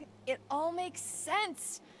 It all makes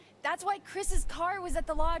sense. That's why Chris's car was at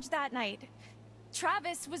the lodge that night.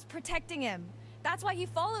 Travis was protecting him. That's why he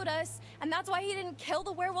followed us, and that's why he didn't kill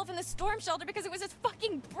the werewolf in the storm shelter, because it was his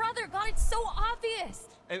fucking brother. God, it's so obvious.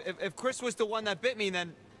 If Chris was the one that bit me,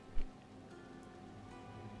 then...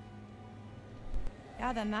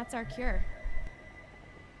 Yeah, then that's our cure.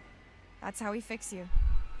 That's how we fix you.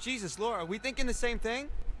 Jesus, Laura, are we thinking the same thing?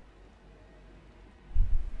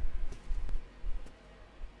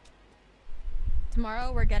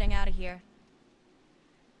 Tomorrow, we're getting out of here.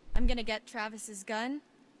 I'm gonna get Travis's gun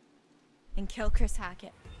and kill Chris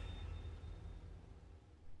Hackett.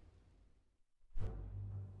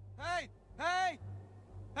 Hey! Hey!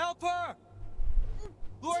 Help her!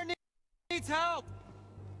 Laura needs help!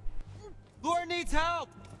 Laura needs help!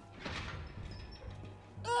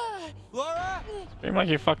 Laura? Seem like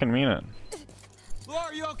you fucking mean it. Laura,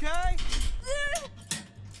 are you okay?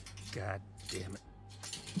 God damn it.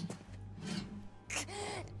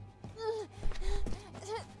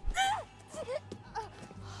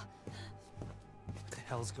 What the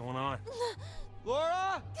hell's going on?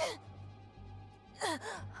 Laura?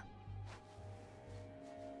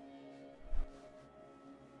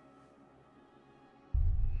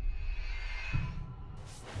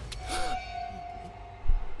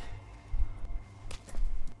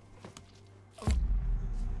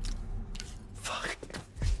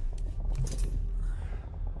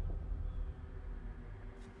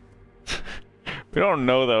 We don't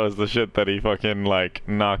know that was the shit that he fucking, like,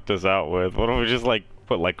 knocked us out with. What if we just, like,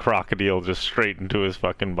 put, like, crocodile just straight into his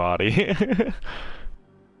fucking body?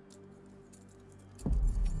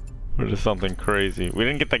 Or just something crazy. We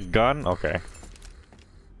didn't get the gun? Okay.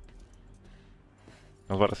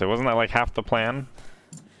 I was about to say, wasn't that, like, half the plan?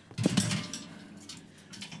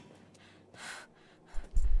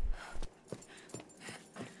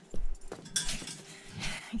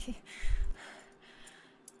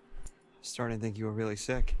 Starting to think you were really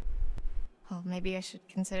sick. Well, maybe I should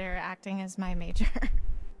consider acting as my major.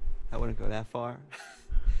 I wouldn't go that far.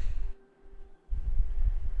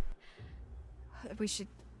 We should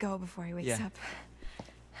go before he wakes Yeah. up.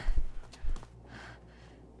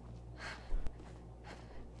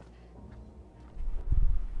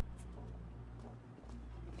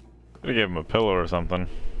 Could give him a pillow or something.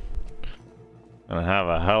 Gonna have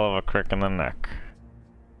a hell of a crick in the neck.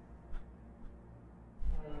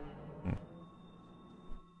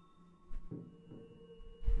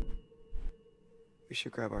 We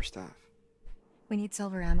should grab our stuff. We need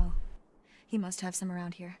silver ammo. He must have some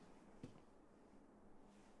around here.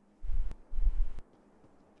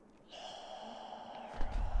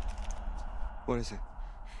 What is it?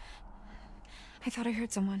 I thought I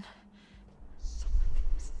heard someone.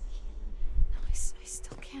 No, I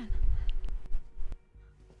still can.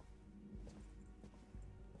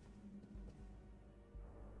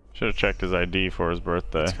 Should have checked his ID for his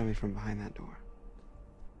birthday. It's coming from behind that door.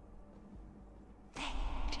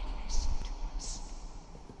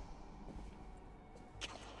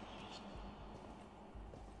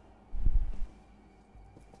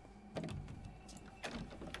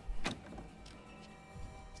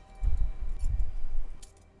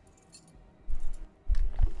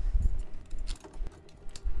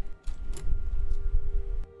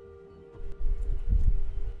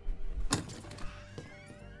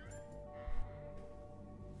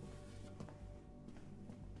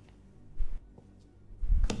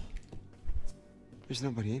 There's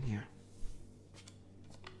nobody in here.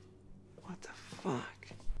 What the fuck?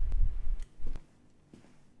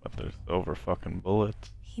 But there's over fucking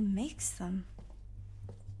bullets. He makes them.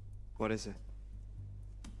 What is it?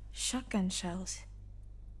 Shotgun shells.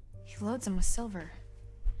 He loads them with silver.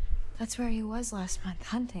 That's where he was last month,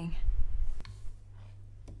 hunting.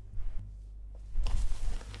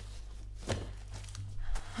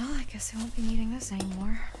 Well, I guess I won't be needing this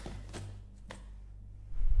anymore.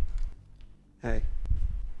 Hey,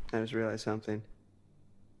 I just realized something.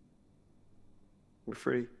 We're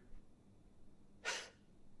free.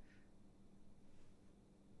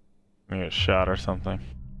 Maybe a shot or something.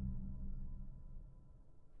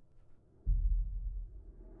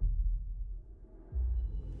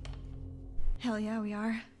 Hell yeah, we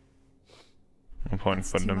are. No point in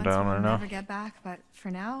It's putting 2 him months down we'll right now. never get back, but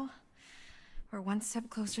for now, we're one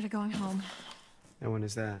step closer to going home. And when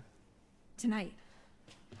is that? Tonight.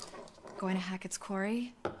 Going to Hackett's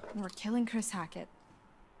Quarry, and we're killing Chris Hackett.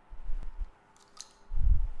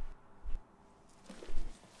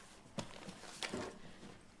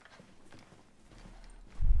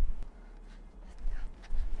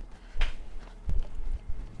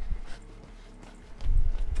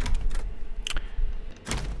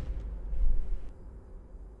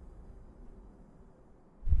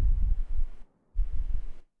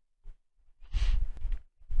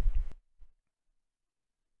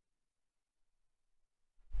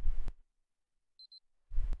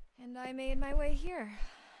 And I made my way here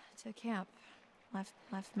to camp. Left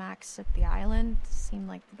Max at the island. Seemed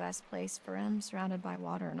like the best place for him, surrounded by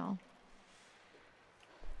water and all.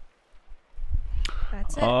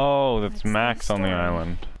 That's it. Oh, that's the Max on the story.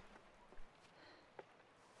 island.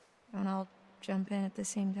 And I'll jump in at the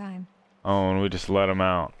same time. Oh, and we just let him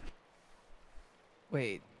out.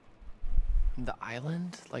 Wait. The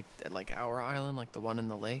island? Like our island? Like the one in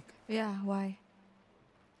the lake? Yeah, why?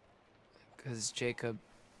 Because Jacob,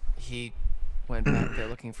 he went back there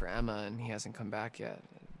looking for Emma and he hasn't come back yet.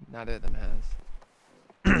 Neither of them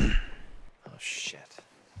has. Oh, shit.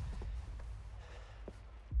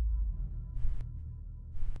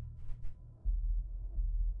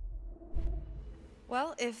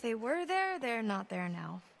 Well, if they were there, they're not there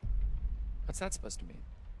now. What's that supposed to mean?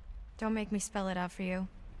 Don't make me spell it out for you.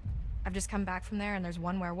 I've just come back from there and there's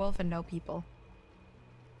one werewolf and no people.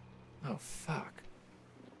 Oh, fuck.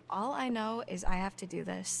 All I know is I have to do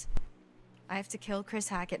this. I have to kill Chris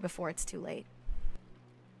Hackett before it's too late.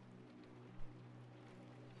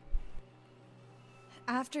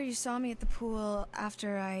 After you saw me at the pool,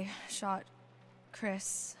 after I shot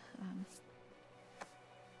Chris,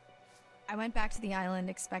 I went back to the island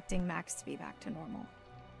expecting Max to be back to normal.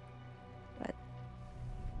 But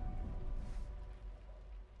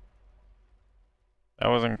That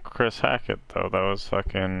wasn't Chris Hackett, though. That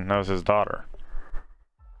was his daughter.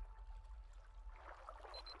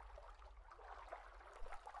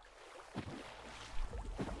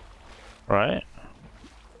 Right?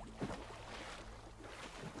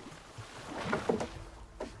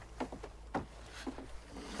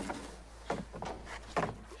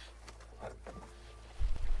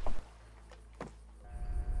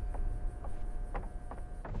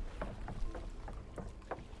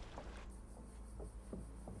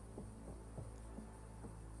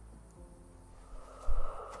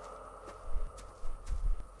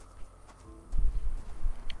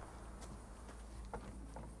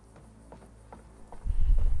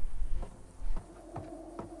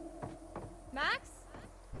 Max?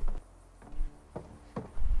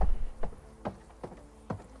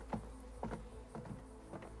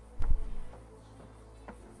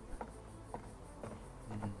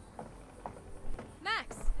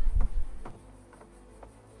 Max?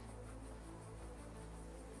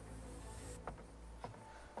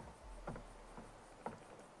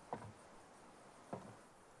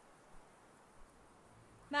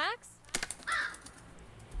 Max?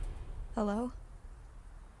 Hello?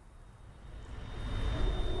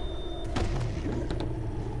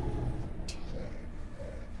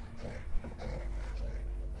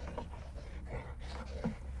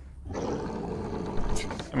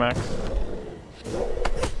 Hey, Max.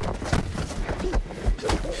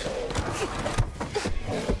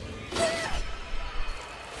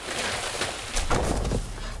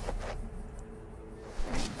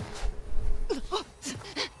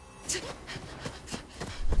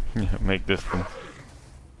 Yeah, make distance.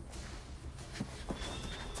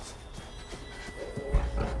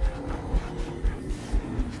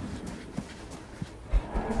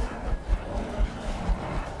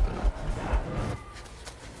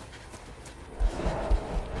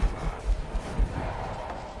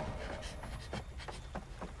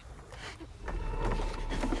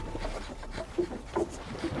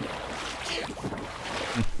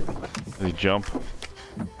 Does he jump?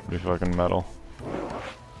 Be fucking metal.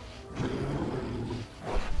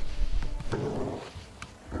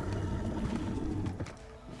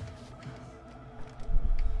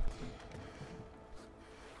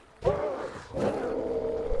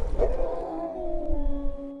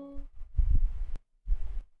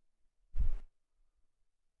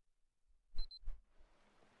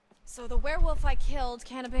 So the werewolf I killed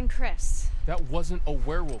can't have been Chris. That wasn't a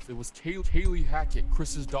werewolf. It was Kaylee Hackett,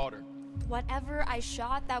 Chris's daughter. Whatever I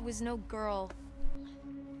shot, that was no girl.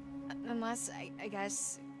 Unless, I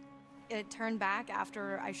guess, it turned back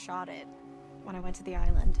after I shot it, when I went to the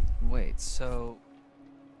island. Wait, so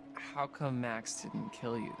how come Max didn't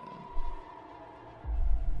kill you then?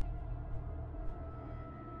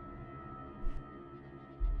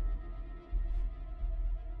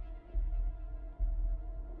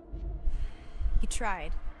 He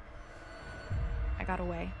tried. I got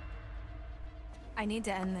away. I need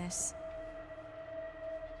to end this.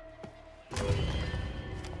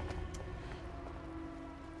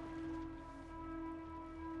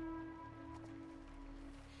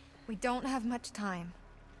 We don't have much time.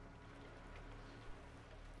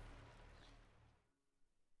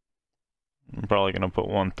 I'm probably gonna put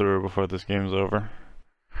one through before this game's over.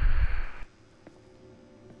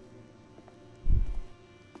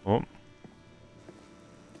 Oh.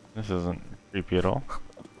 This isn't creepy at all.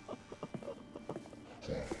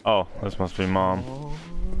 Oh, this must be Mom. Oh,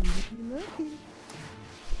 looky.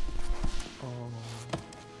 Oh.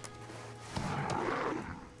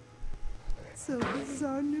 So this is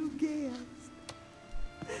our new guest.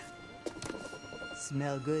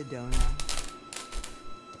 Smell good, don't I?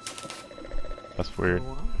 That's weird. Go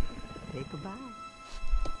on. Take a bite.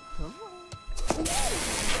 Come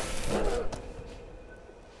on.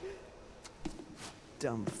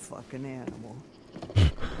 Dumb fucking animal.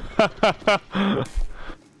 God,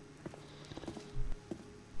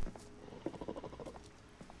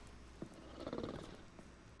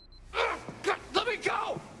 let me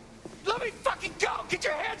go! Let me fucking go! Get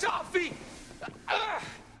your hands off me!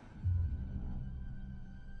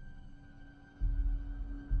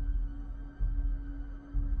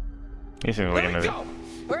 He seems like Let me another. go!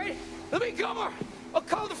 Alright? Let me go or I'll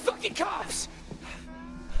call the fucking cops!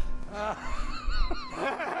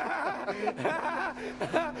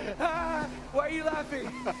 Why are you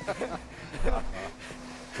laughing?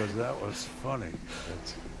 Because that was funny.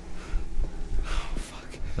 That's... Oh, fuck.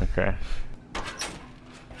 Okay.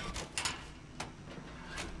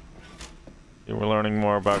 Yeah, we're learning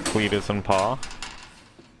more about Cletus and Pa.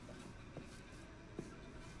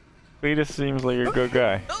 Cletus seems like a good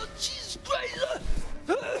guy. Oh, Jesus Christ!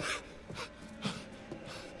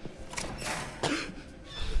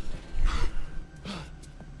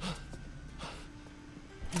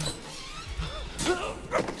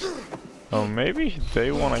 Oh, maybe they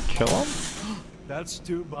want to kill him? That's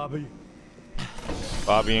two, Bobby.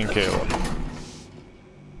 Bobby and Caleb.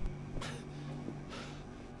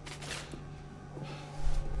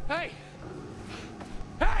 Hey!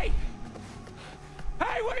 Hey!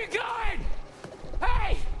 Hey, where you going?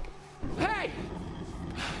 Hey! Hey!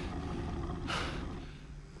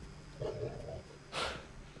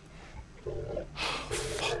 Oh,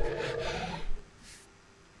 fuck.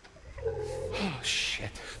 Oh,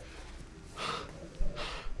 shit.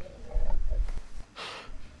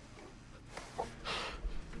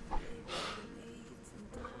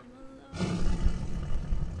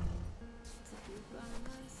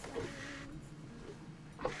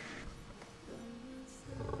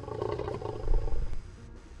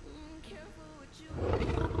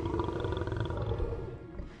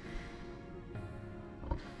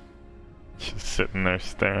 Just sitting there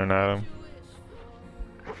staring at him.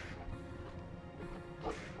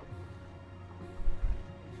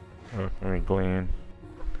 Oh, can we glean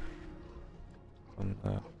from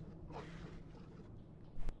that?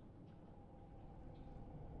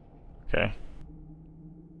 Okay.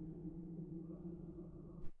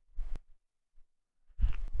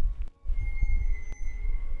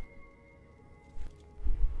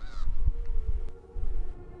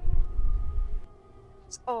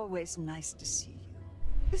 It's always nice to see you.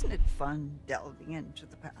 Isn't it fun delving into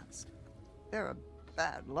the past? They're a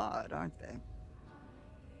bad lot, aren't they?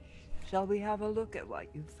 Shall we have a look at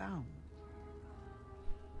what you found?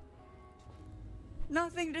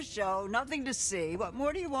 Nothing to show, nothing to see. What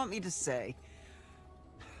more do you want me to say?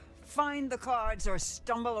 Find the cards or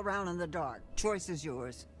stumble around in the dark. Choice is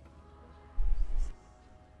yours.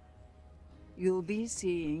 You'll be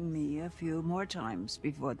seeing me a few more times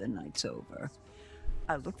before the night's over.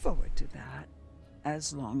 I look forward to that,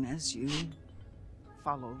 as long as you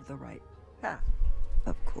follow the right path,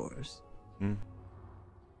 of course. Hmm.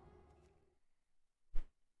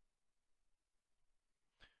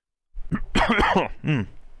 Hmm.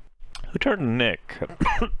 Who turned Nick?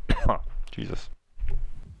 Jesus.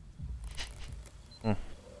 Hmm.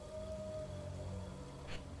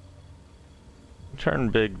 Who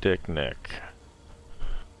turned Big Dick Nick?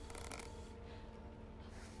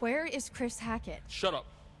 Where is Chris Hackett? Shut up.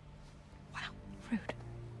 Wow, rude.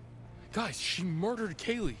 Guys, she murdered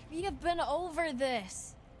Kaylee. We have been over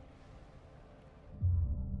this.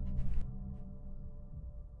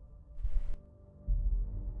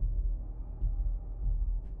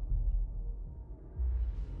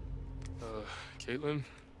 Caitlin,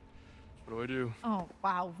 What do I do? Oh,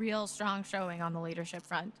 wow. Real strong showing on the leadership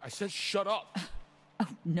front. I said shut up. Oh,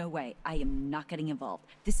 no way. I am not getting involved.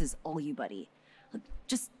 This is all you, buddy. Look,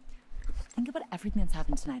 just think about everything that's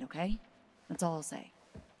happened tonight, okay? That's all I'll say.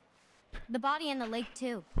 The body in the lake,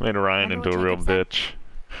 too. Made Ryan into a real bitch.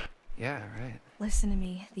 Yeah, right. Listen to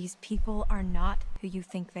me. These people are not who you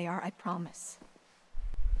think they are, I promise.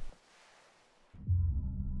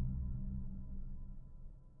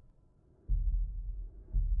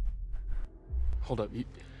 Hold up.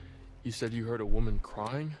 You said you heard a woman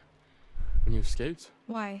crying when you escaped?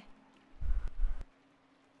 Why?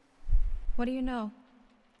 What do you know?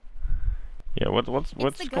 Yeah, what's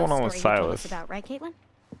going on with Silas? About, right, Caitlin?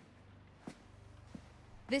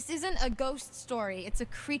 This isn't a ghost story. It's a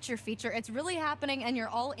creature feature. It's really happening and you're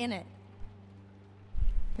all in it.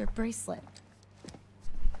 Your bracelet.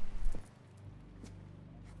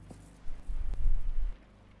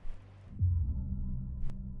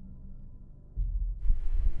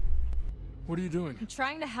 What are you doing? I'm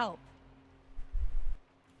trying to help.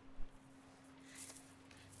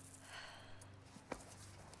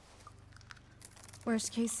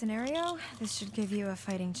 Worst case scenario, this should give you a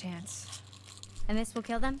fighting chance. And this will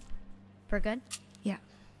kill them? For good? Yeah.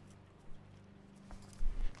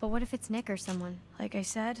 But what if it's Nick or someone? Like I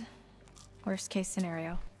said, worst case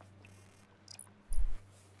scenario.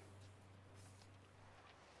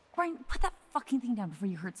 Ryan, put that fucking thing down before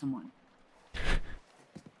you hurt someone.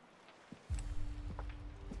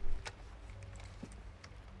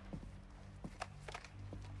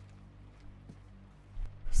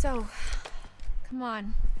 So, come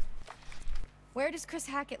on. Where does Chris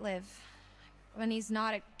Hackett live? When he's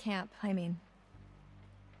not at camp, I mean.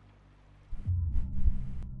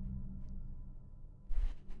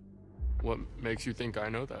 What makes you think I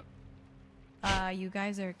know that? You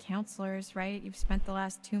guys are counselors, right? You've spent the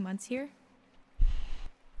last 2 months here?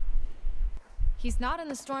 He's not in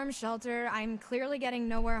the storm shelter. I'm clearly getting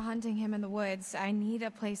nowhere hunting him in the woods. I need a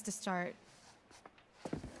place to start.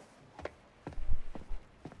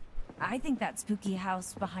 I think that spooky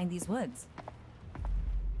house behind these woods.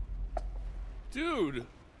 Dude!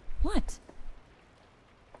 What?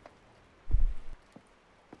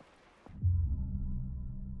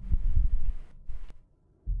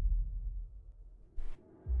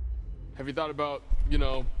 Have you thought about, you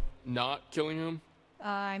know, not killing him?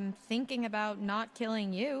 I'm thinking about not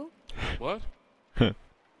killing you. What?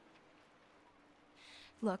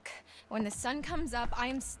 Look, when the sun comes up, I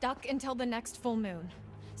am stuck until the next full moon.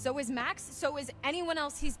 So is Max, so is anyone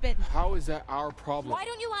else he's bitten. How is that our problem? Why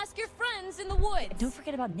don't you ask your friends in the woods? And don't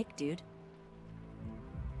forget about Nick, dude.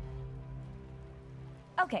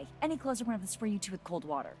 Okay, any closer, we're gonna have to spray you two with cold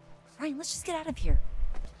water. Ryan, let's just get out of here.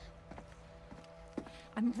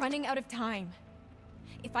 I'm running out of time.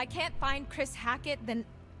 If I can't find Chris Hackett, then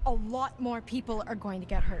a lot more people are going to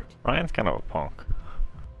get hurt. Ryan's kind of a punk.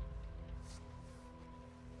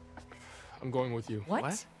 I'm going with you.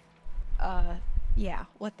 What? Yeah,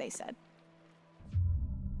 what they said.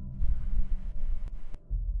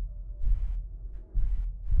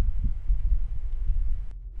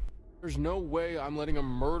 There's no way I'm letting a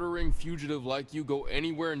murdering fugitive like you go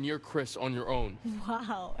anywhere near Chris on your own.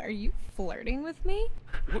 Wow, are you flirting with me?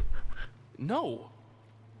 What? No.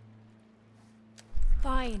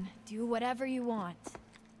 Fine, do whatever you want.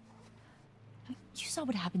 You saw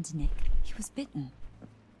what happened to Nick. He was bitten.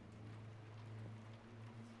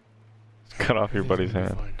 Cut off your buddy's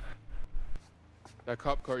hand. Fine. That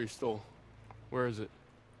cop car you stole, where is it?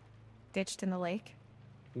 Ditched in the lake.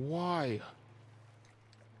 Why?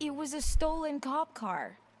 It was a stolen cop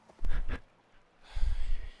car.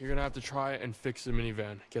 You're gonna have to try and fix the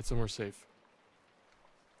minivan. Get somewhere safe.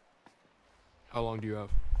 How long do you have?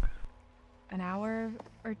 An hour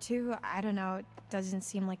or two? I don't know. It doesn't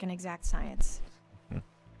seem like an exact science.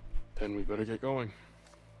 Then we better get going.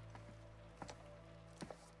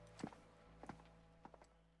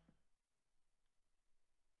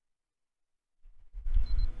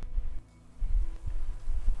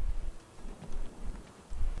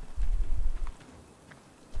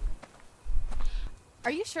 Are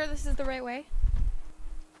you sure this is the right way?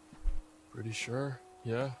 Pretty sure,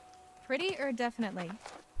 yeah. Pretty or definitely?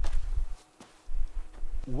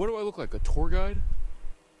 What do I look like, a tour guide?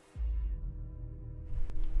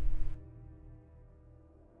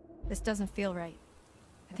 This doesn't feel right.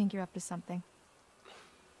 I think you're up to something.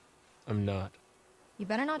 I'm not. You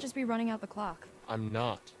better not just be running out the clock. I'm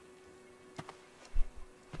not.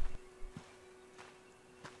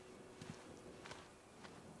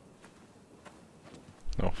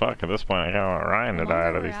 Oh fuck, at this point I kinda want Ryan to die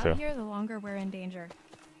out of these two. The longer we're out here, the longer we're in danger.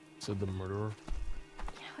 Said the murderer.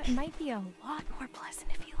 You know, it might be a lot more pleasant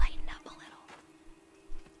if you lighten up a little.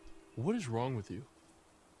 What is wrong with you?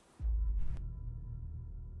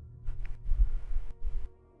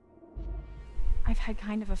 I've had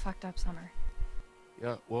kind of a fucked up summer.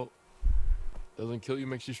 Yeah, well, doesn't kill you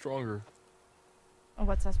makes you stronger.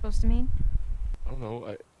 What's that supposed to mean? I don't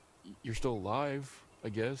know. You're still alive, I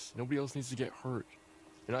guess. Nobody else needs to get hurt.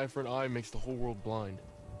 An eye for an eye makes the whole world blind.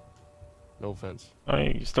 No offense. Oh,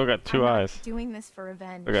 you still got two I'm eyes. not doing this for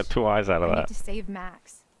revenge. I got 2 eyes out of I that. need to save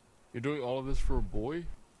Max. You're doing all of this for a boy?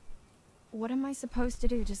 What am I supposed to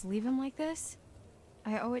do? Just leave him like this?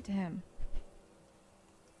 I owe it to him.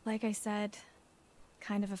 Like I said,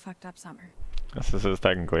 kind of a fucked up summer. This is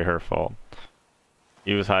technically her fault.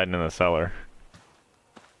 He was hiding in the cellar.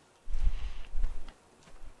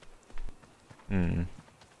 Hmm.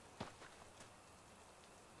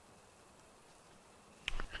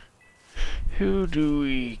 Who do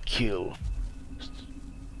we kill?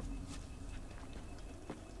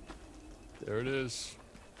 There it is.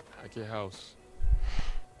 Hackett House.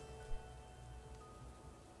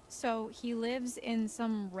 So he lives in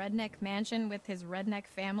some redneck mansion with his redneck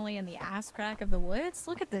family in the ass crack of the woods?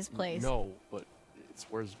 Look at this place. No, but it's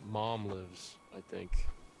where his mom lives, I think.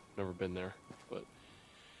 Never been there, but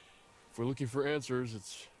if we're looking for answers,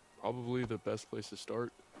 it's probably the best place to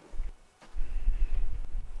start.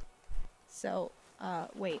 So,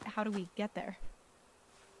 wait, how do we get there?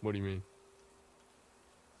 What do you mean?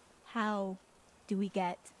 How do we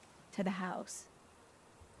get to the house?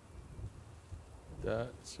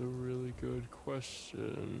 That's a really good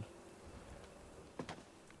question.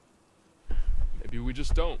 Maybe we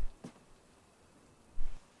just don't.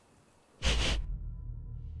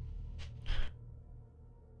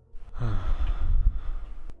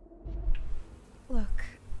 Look,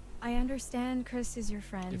 I understand Chris is your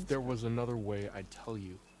friend. If there was another way, I'd tell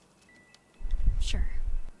you. Sure.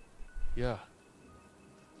 Yeah.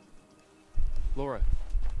 Laura,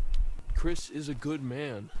 Chris is a good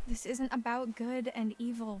man. This isn't about good and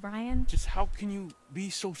evil, Ryan. Just how can you be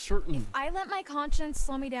so certain? If I let my conscience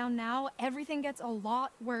slow me down now, everything gets a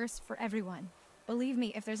lot worse for everyone. Believe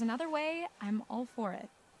me, if there's another way, I'm all for it.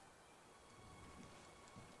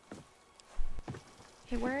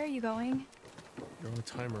 Hey, where are you going? You're on a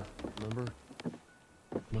timer, remember?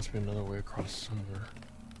 Must be another way across somewhere.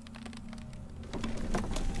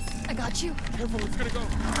 I got you. Careful, it's gonna go.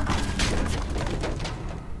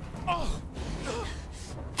 Oh!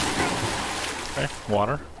 Okay,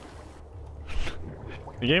 water.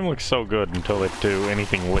 The game looks so good until they do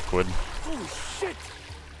anything liquid. Holy shit!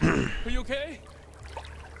 Are you okay?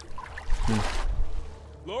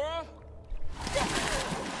 Laura?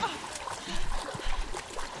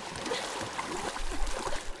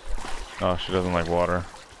 Oh, she doesn't like water.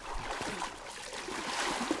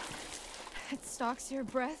 It stalks your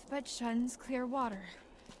breath but shuns clear water.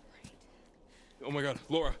 Oh my god,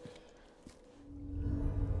 Laura.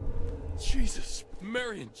 Jesus,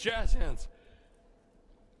 Marion, jazz hands.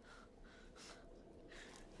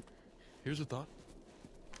 Here's a thought.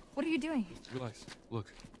 What are you doing? Relax,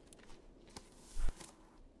 look.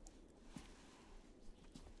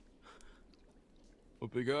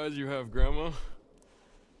 What big eyes you have, Grandma?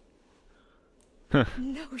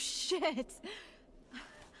 No shit.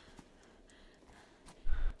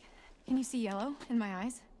 Can you see yellow in my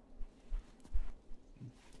eyes?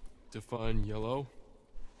 Define yellow.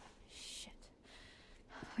 Shit.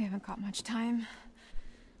 We haven't got much time.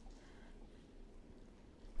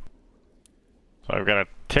 So I've got a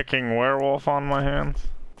ticking werewolf on my hands.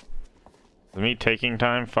 Is me taking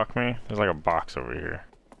time? Fuck me. There's like a box over here.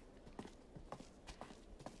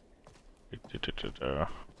 We're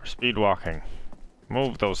speed walking.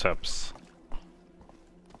 Move those hips.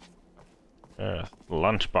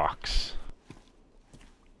 Lunchbox.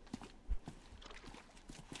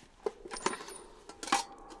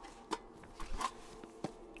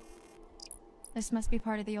 This must be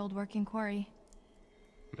part of the old working quarry.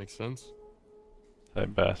 Makes sense.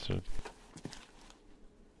 That bastard.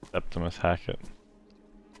 Septimus Hackett.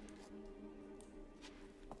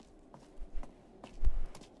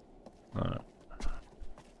 Alright.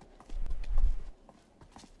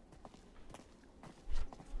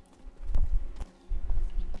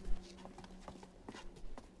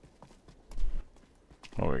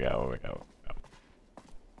 What we got? What we got?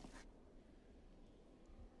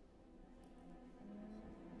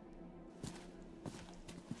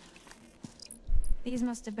 These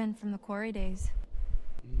must have been from the quarry days.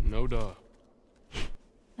 No duh.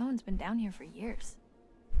 No one's been down here for years.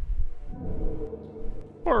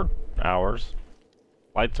 Or hours.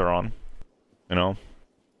 Lights are on. You know?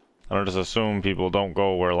 I don't just assume people don't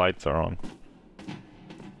go where lights are on.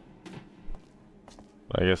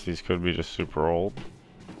 I guess these could be just super old.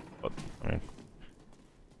 But, I mean,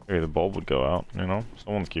 maybe the bulb would go out, you know?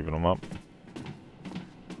 Someone's keeping them up.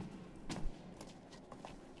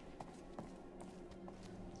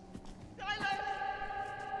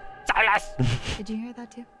 Silas! Did you hear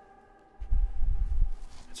that too?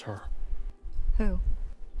 It's her. Who?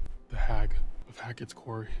 The hag of Hackett's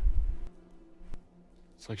Quarry.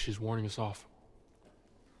 It's like she's warning us off.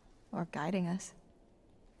 Or guiding us.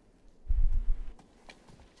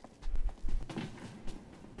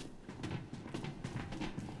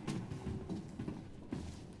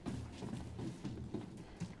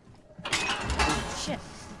 Shit.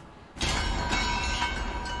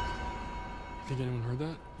 Think anyone heard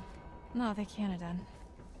that? No, they can't have done.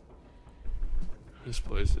 This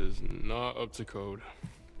place is not up to code.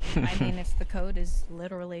 I mean, if the code is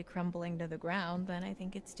literally crumbling to the ground, then I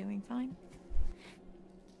think it's doing fine.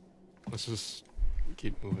 Let's just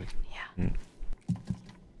keep moving. Yeah.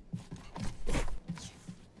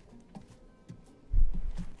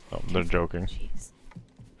 Oh, they're joking. Jeez.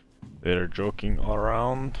 They're joking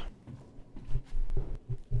around.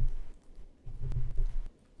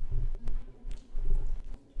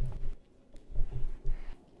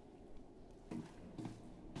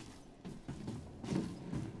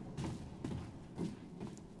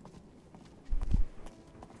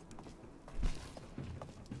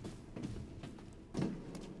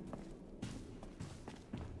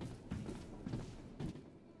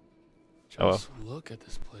 Just look at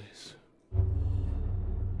this place.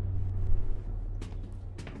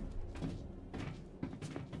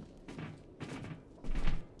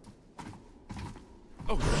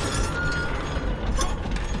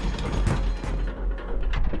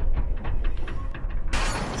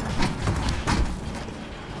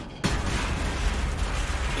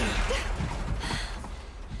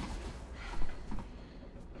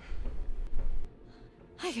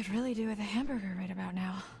 I could really do with a hamburger right about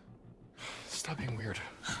now. Stop being weird.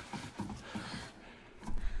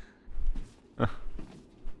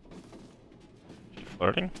 She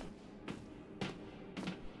flirting?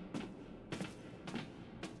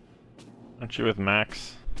 Aren't you with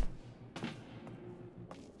Max?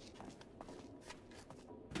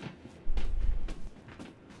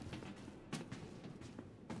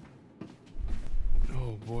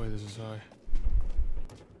 Oh boy, this is high.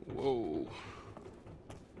 Whoa.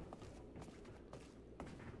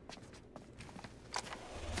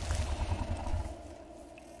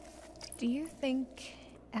 Do you think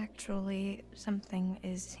actually something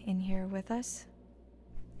is in here with us?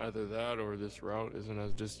 Either that or this route isn't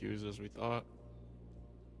as disused as we thought.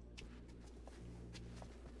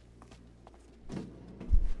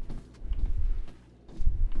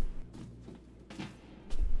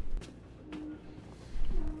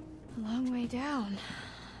 A long way down.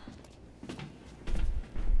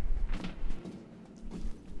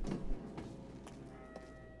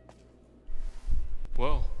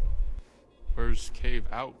 Well, where's cave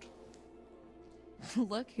out?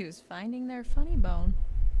 Look who's finding their funny bone.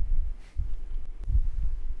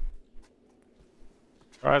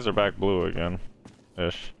 Her eyes are back blue again.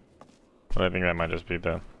 Ish. But I think that might just be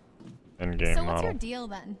the in-game So model. what's your deal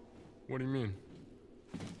then? What do you mean?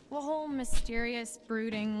 The whole mysterious,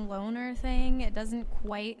 brooding loner thing, it doesn't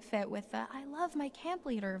quite fit with the I love my camp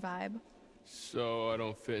leader vibe. So I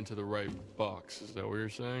don't fit into the right box, is that what you're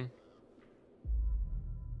saying?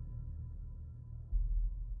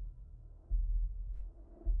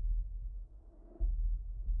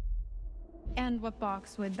 And what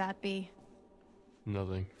box would that be?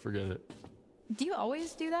 Nothing. Forget it. Do you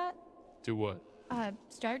always do that? Do what?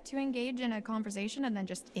 Start to engage in a conversation and then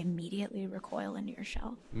just immediately recoil into your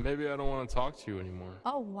shell. Maybe I don't want to talk to you anymore.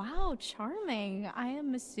 Oh wow, charming. I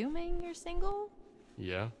am assuming you're single?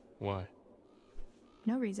 Yeah? Why?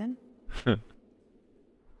 No reason.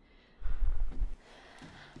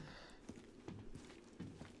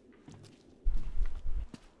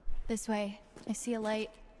 This way. I see a light.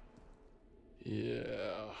 Yeah.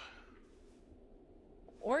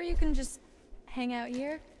 Or you can just hang out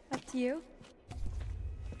here. Up to you.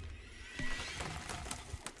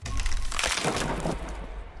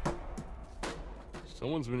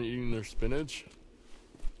 Someone's been eating their spinach.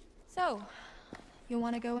 So, you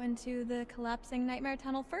want to go into the collapsing nightmare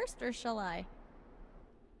tunnel first, or shall I?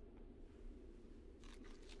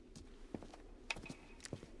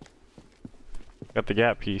 Got the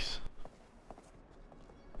gap piece.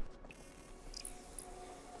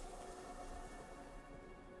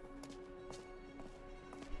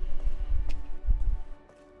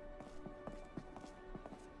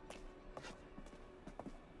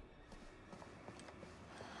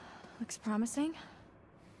 Looks promising.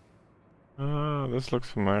 This looks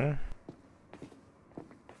familiar.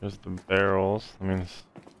 There's the barrels. That means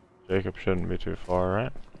Jacob shouldn't be too far,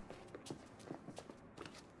 right?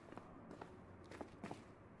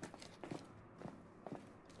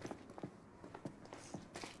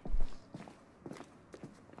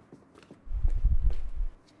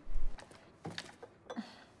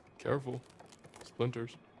 Careful.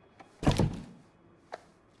 Splinters.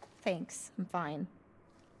 Thanks, I'm fine.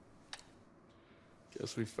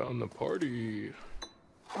 Guess we found the party.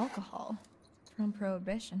 Alcohol from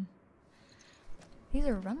Prohibition. These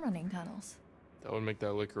are rum-running tunnels. That would make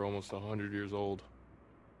that liquor almost 100 years old.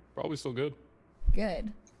 Probably still good.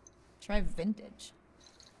 Good. Try vintage.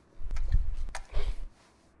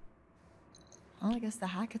 Well, I guess the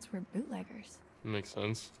Hacketts were bootleggers. Makes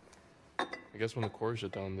sense. I guess when the Quarry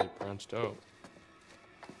shut down, they branched out.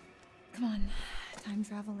 Come on, time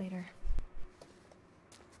travel later.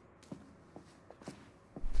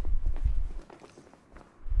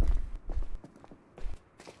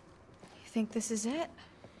 You think this is it?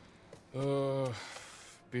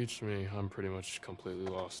 Beats me. I'm pretty much completely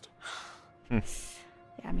lost.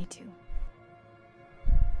 Yeah, me too.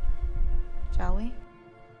 Shall we?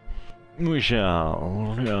 We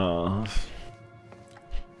shall, yes.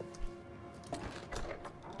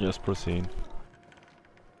 Yes, proceed.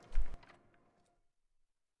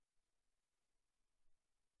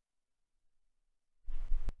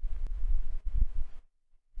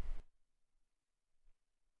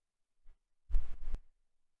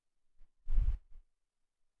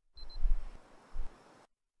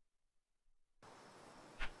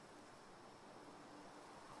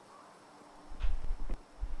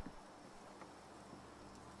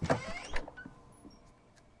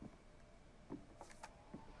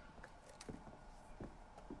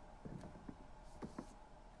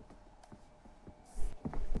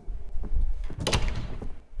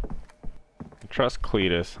 Trust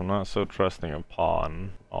Cletus. I'm not so trusting of Paw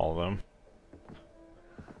and all of them.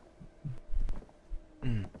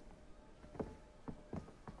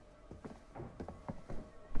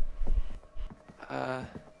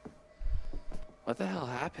 What the hell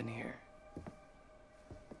happened here?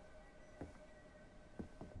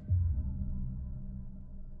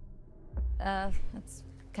 That's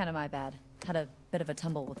kind of my bad. Had a bit of a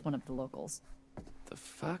tumble with one of the locals. The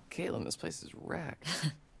fuck? Caitlin, this place is wrecked.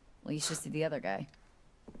 Well, you should see the other guy.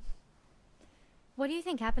 What do you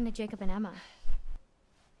think happened to Jacob and Emma?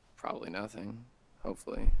 Probably nothing.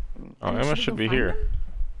 Hopefully. Oh, Emma should be here.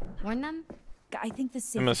 Warn them? I think the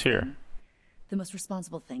safest Emma's here. thing, the most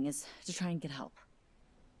responsible thing is to try and get help.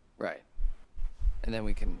 Right. And then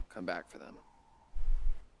we can come back for them.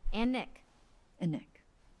 And Nick. And Nick.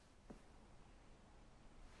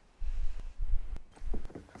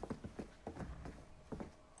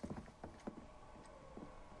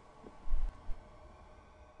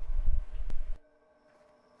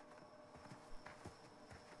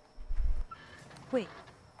 Wait.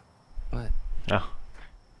 What? Oh.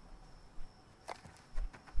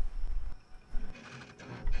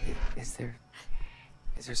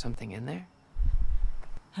 Is there something in there?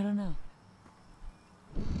 I don't know.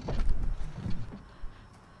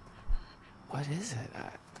 What is it?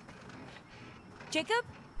 Jacob?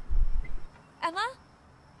 Emma?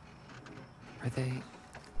 Are they...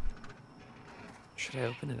 Should I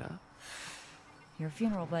open it up? Your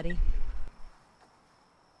funeral, buddy.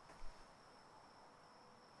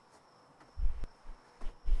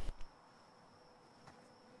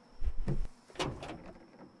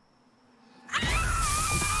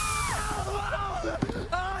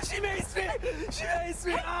 She makes me! She makes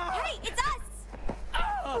me! Hey, it's us!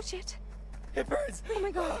 Oh shit. It burns! Oh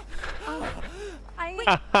my god.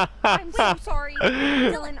 I'm so sorry.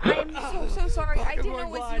 Dylan, I'm so sorry. I didn't know it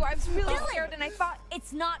was you. I was really scared and I thought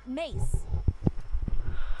It's not mace.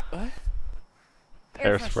 What?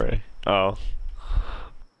 Hairspray. Oh.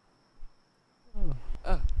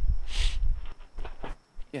 Oh.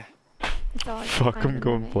 Yeah. it's all I could Fuck, find I'm in the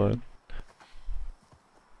going van. blind.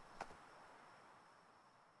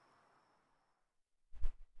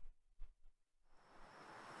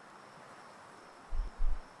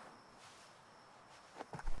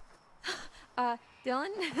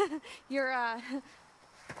 Dylan, you're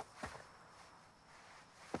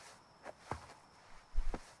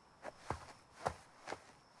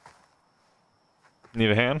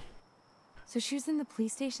Need a hand? So she was in the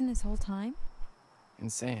police station this whole time?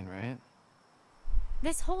 Insane, right?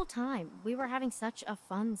 This whole time, we were having such a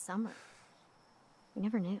fun summer. We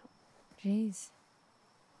never knew. Jeez.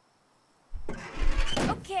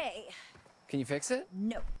 Okay. Can you fix it?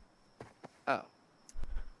 No. Oh.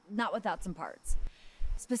 Not without some parts.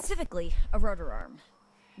 Specifically, a rotor arm.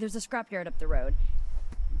 There's a scrapyard up the road.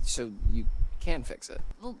 So you can fix it.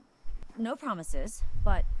 Well, no promises,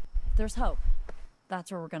 but if there's hope,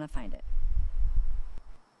 that's where we're gonna find it.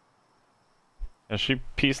 And she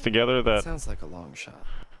pieced together that... Sounds like a long shot.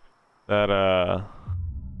 That,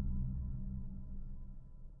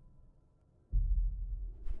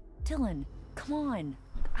 Dylan, come on.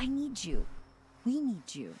 I need you. We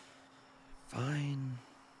need you. Fine.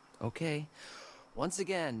 Okay. Once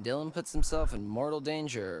again, Dylan puts himself in mortal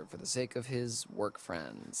danger for the sake of his work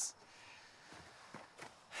friends.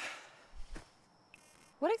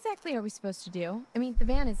 What exactly are we supposed to do? I mean, the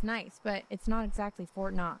van is nice, but it's not exactly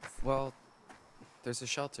Fort Knox. Well, there's a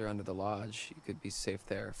shelter under the lodge. You could be safe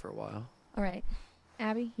there for a while. All right.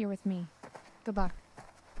 Abby, you're with me. Good luck.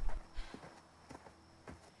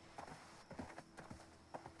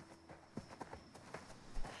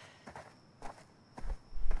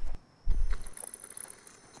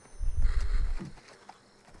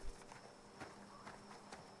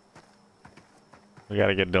 we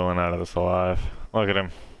gotta get Dylan out of this alive. Look at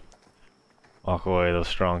him. Walk away, those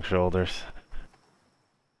strong shoulders.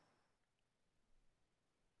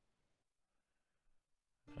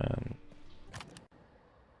 And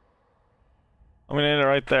I'm gonna end it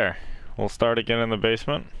right there. We'll start again in the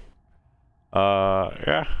basement.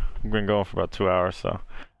 Yeah, I've been going for about 2 hours, so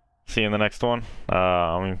see you in the next one.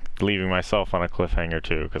 I'm leaving myself on a cliffhanger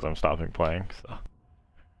too, because I'm stopping playing, so.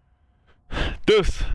 Deuce!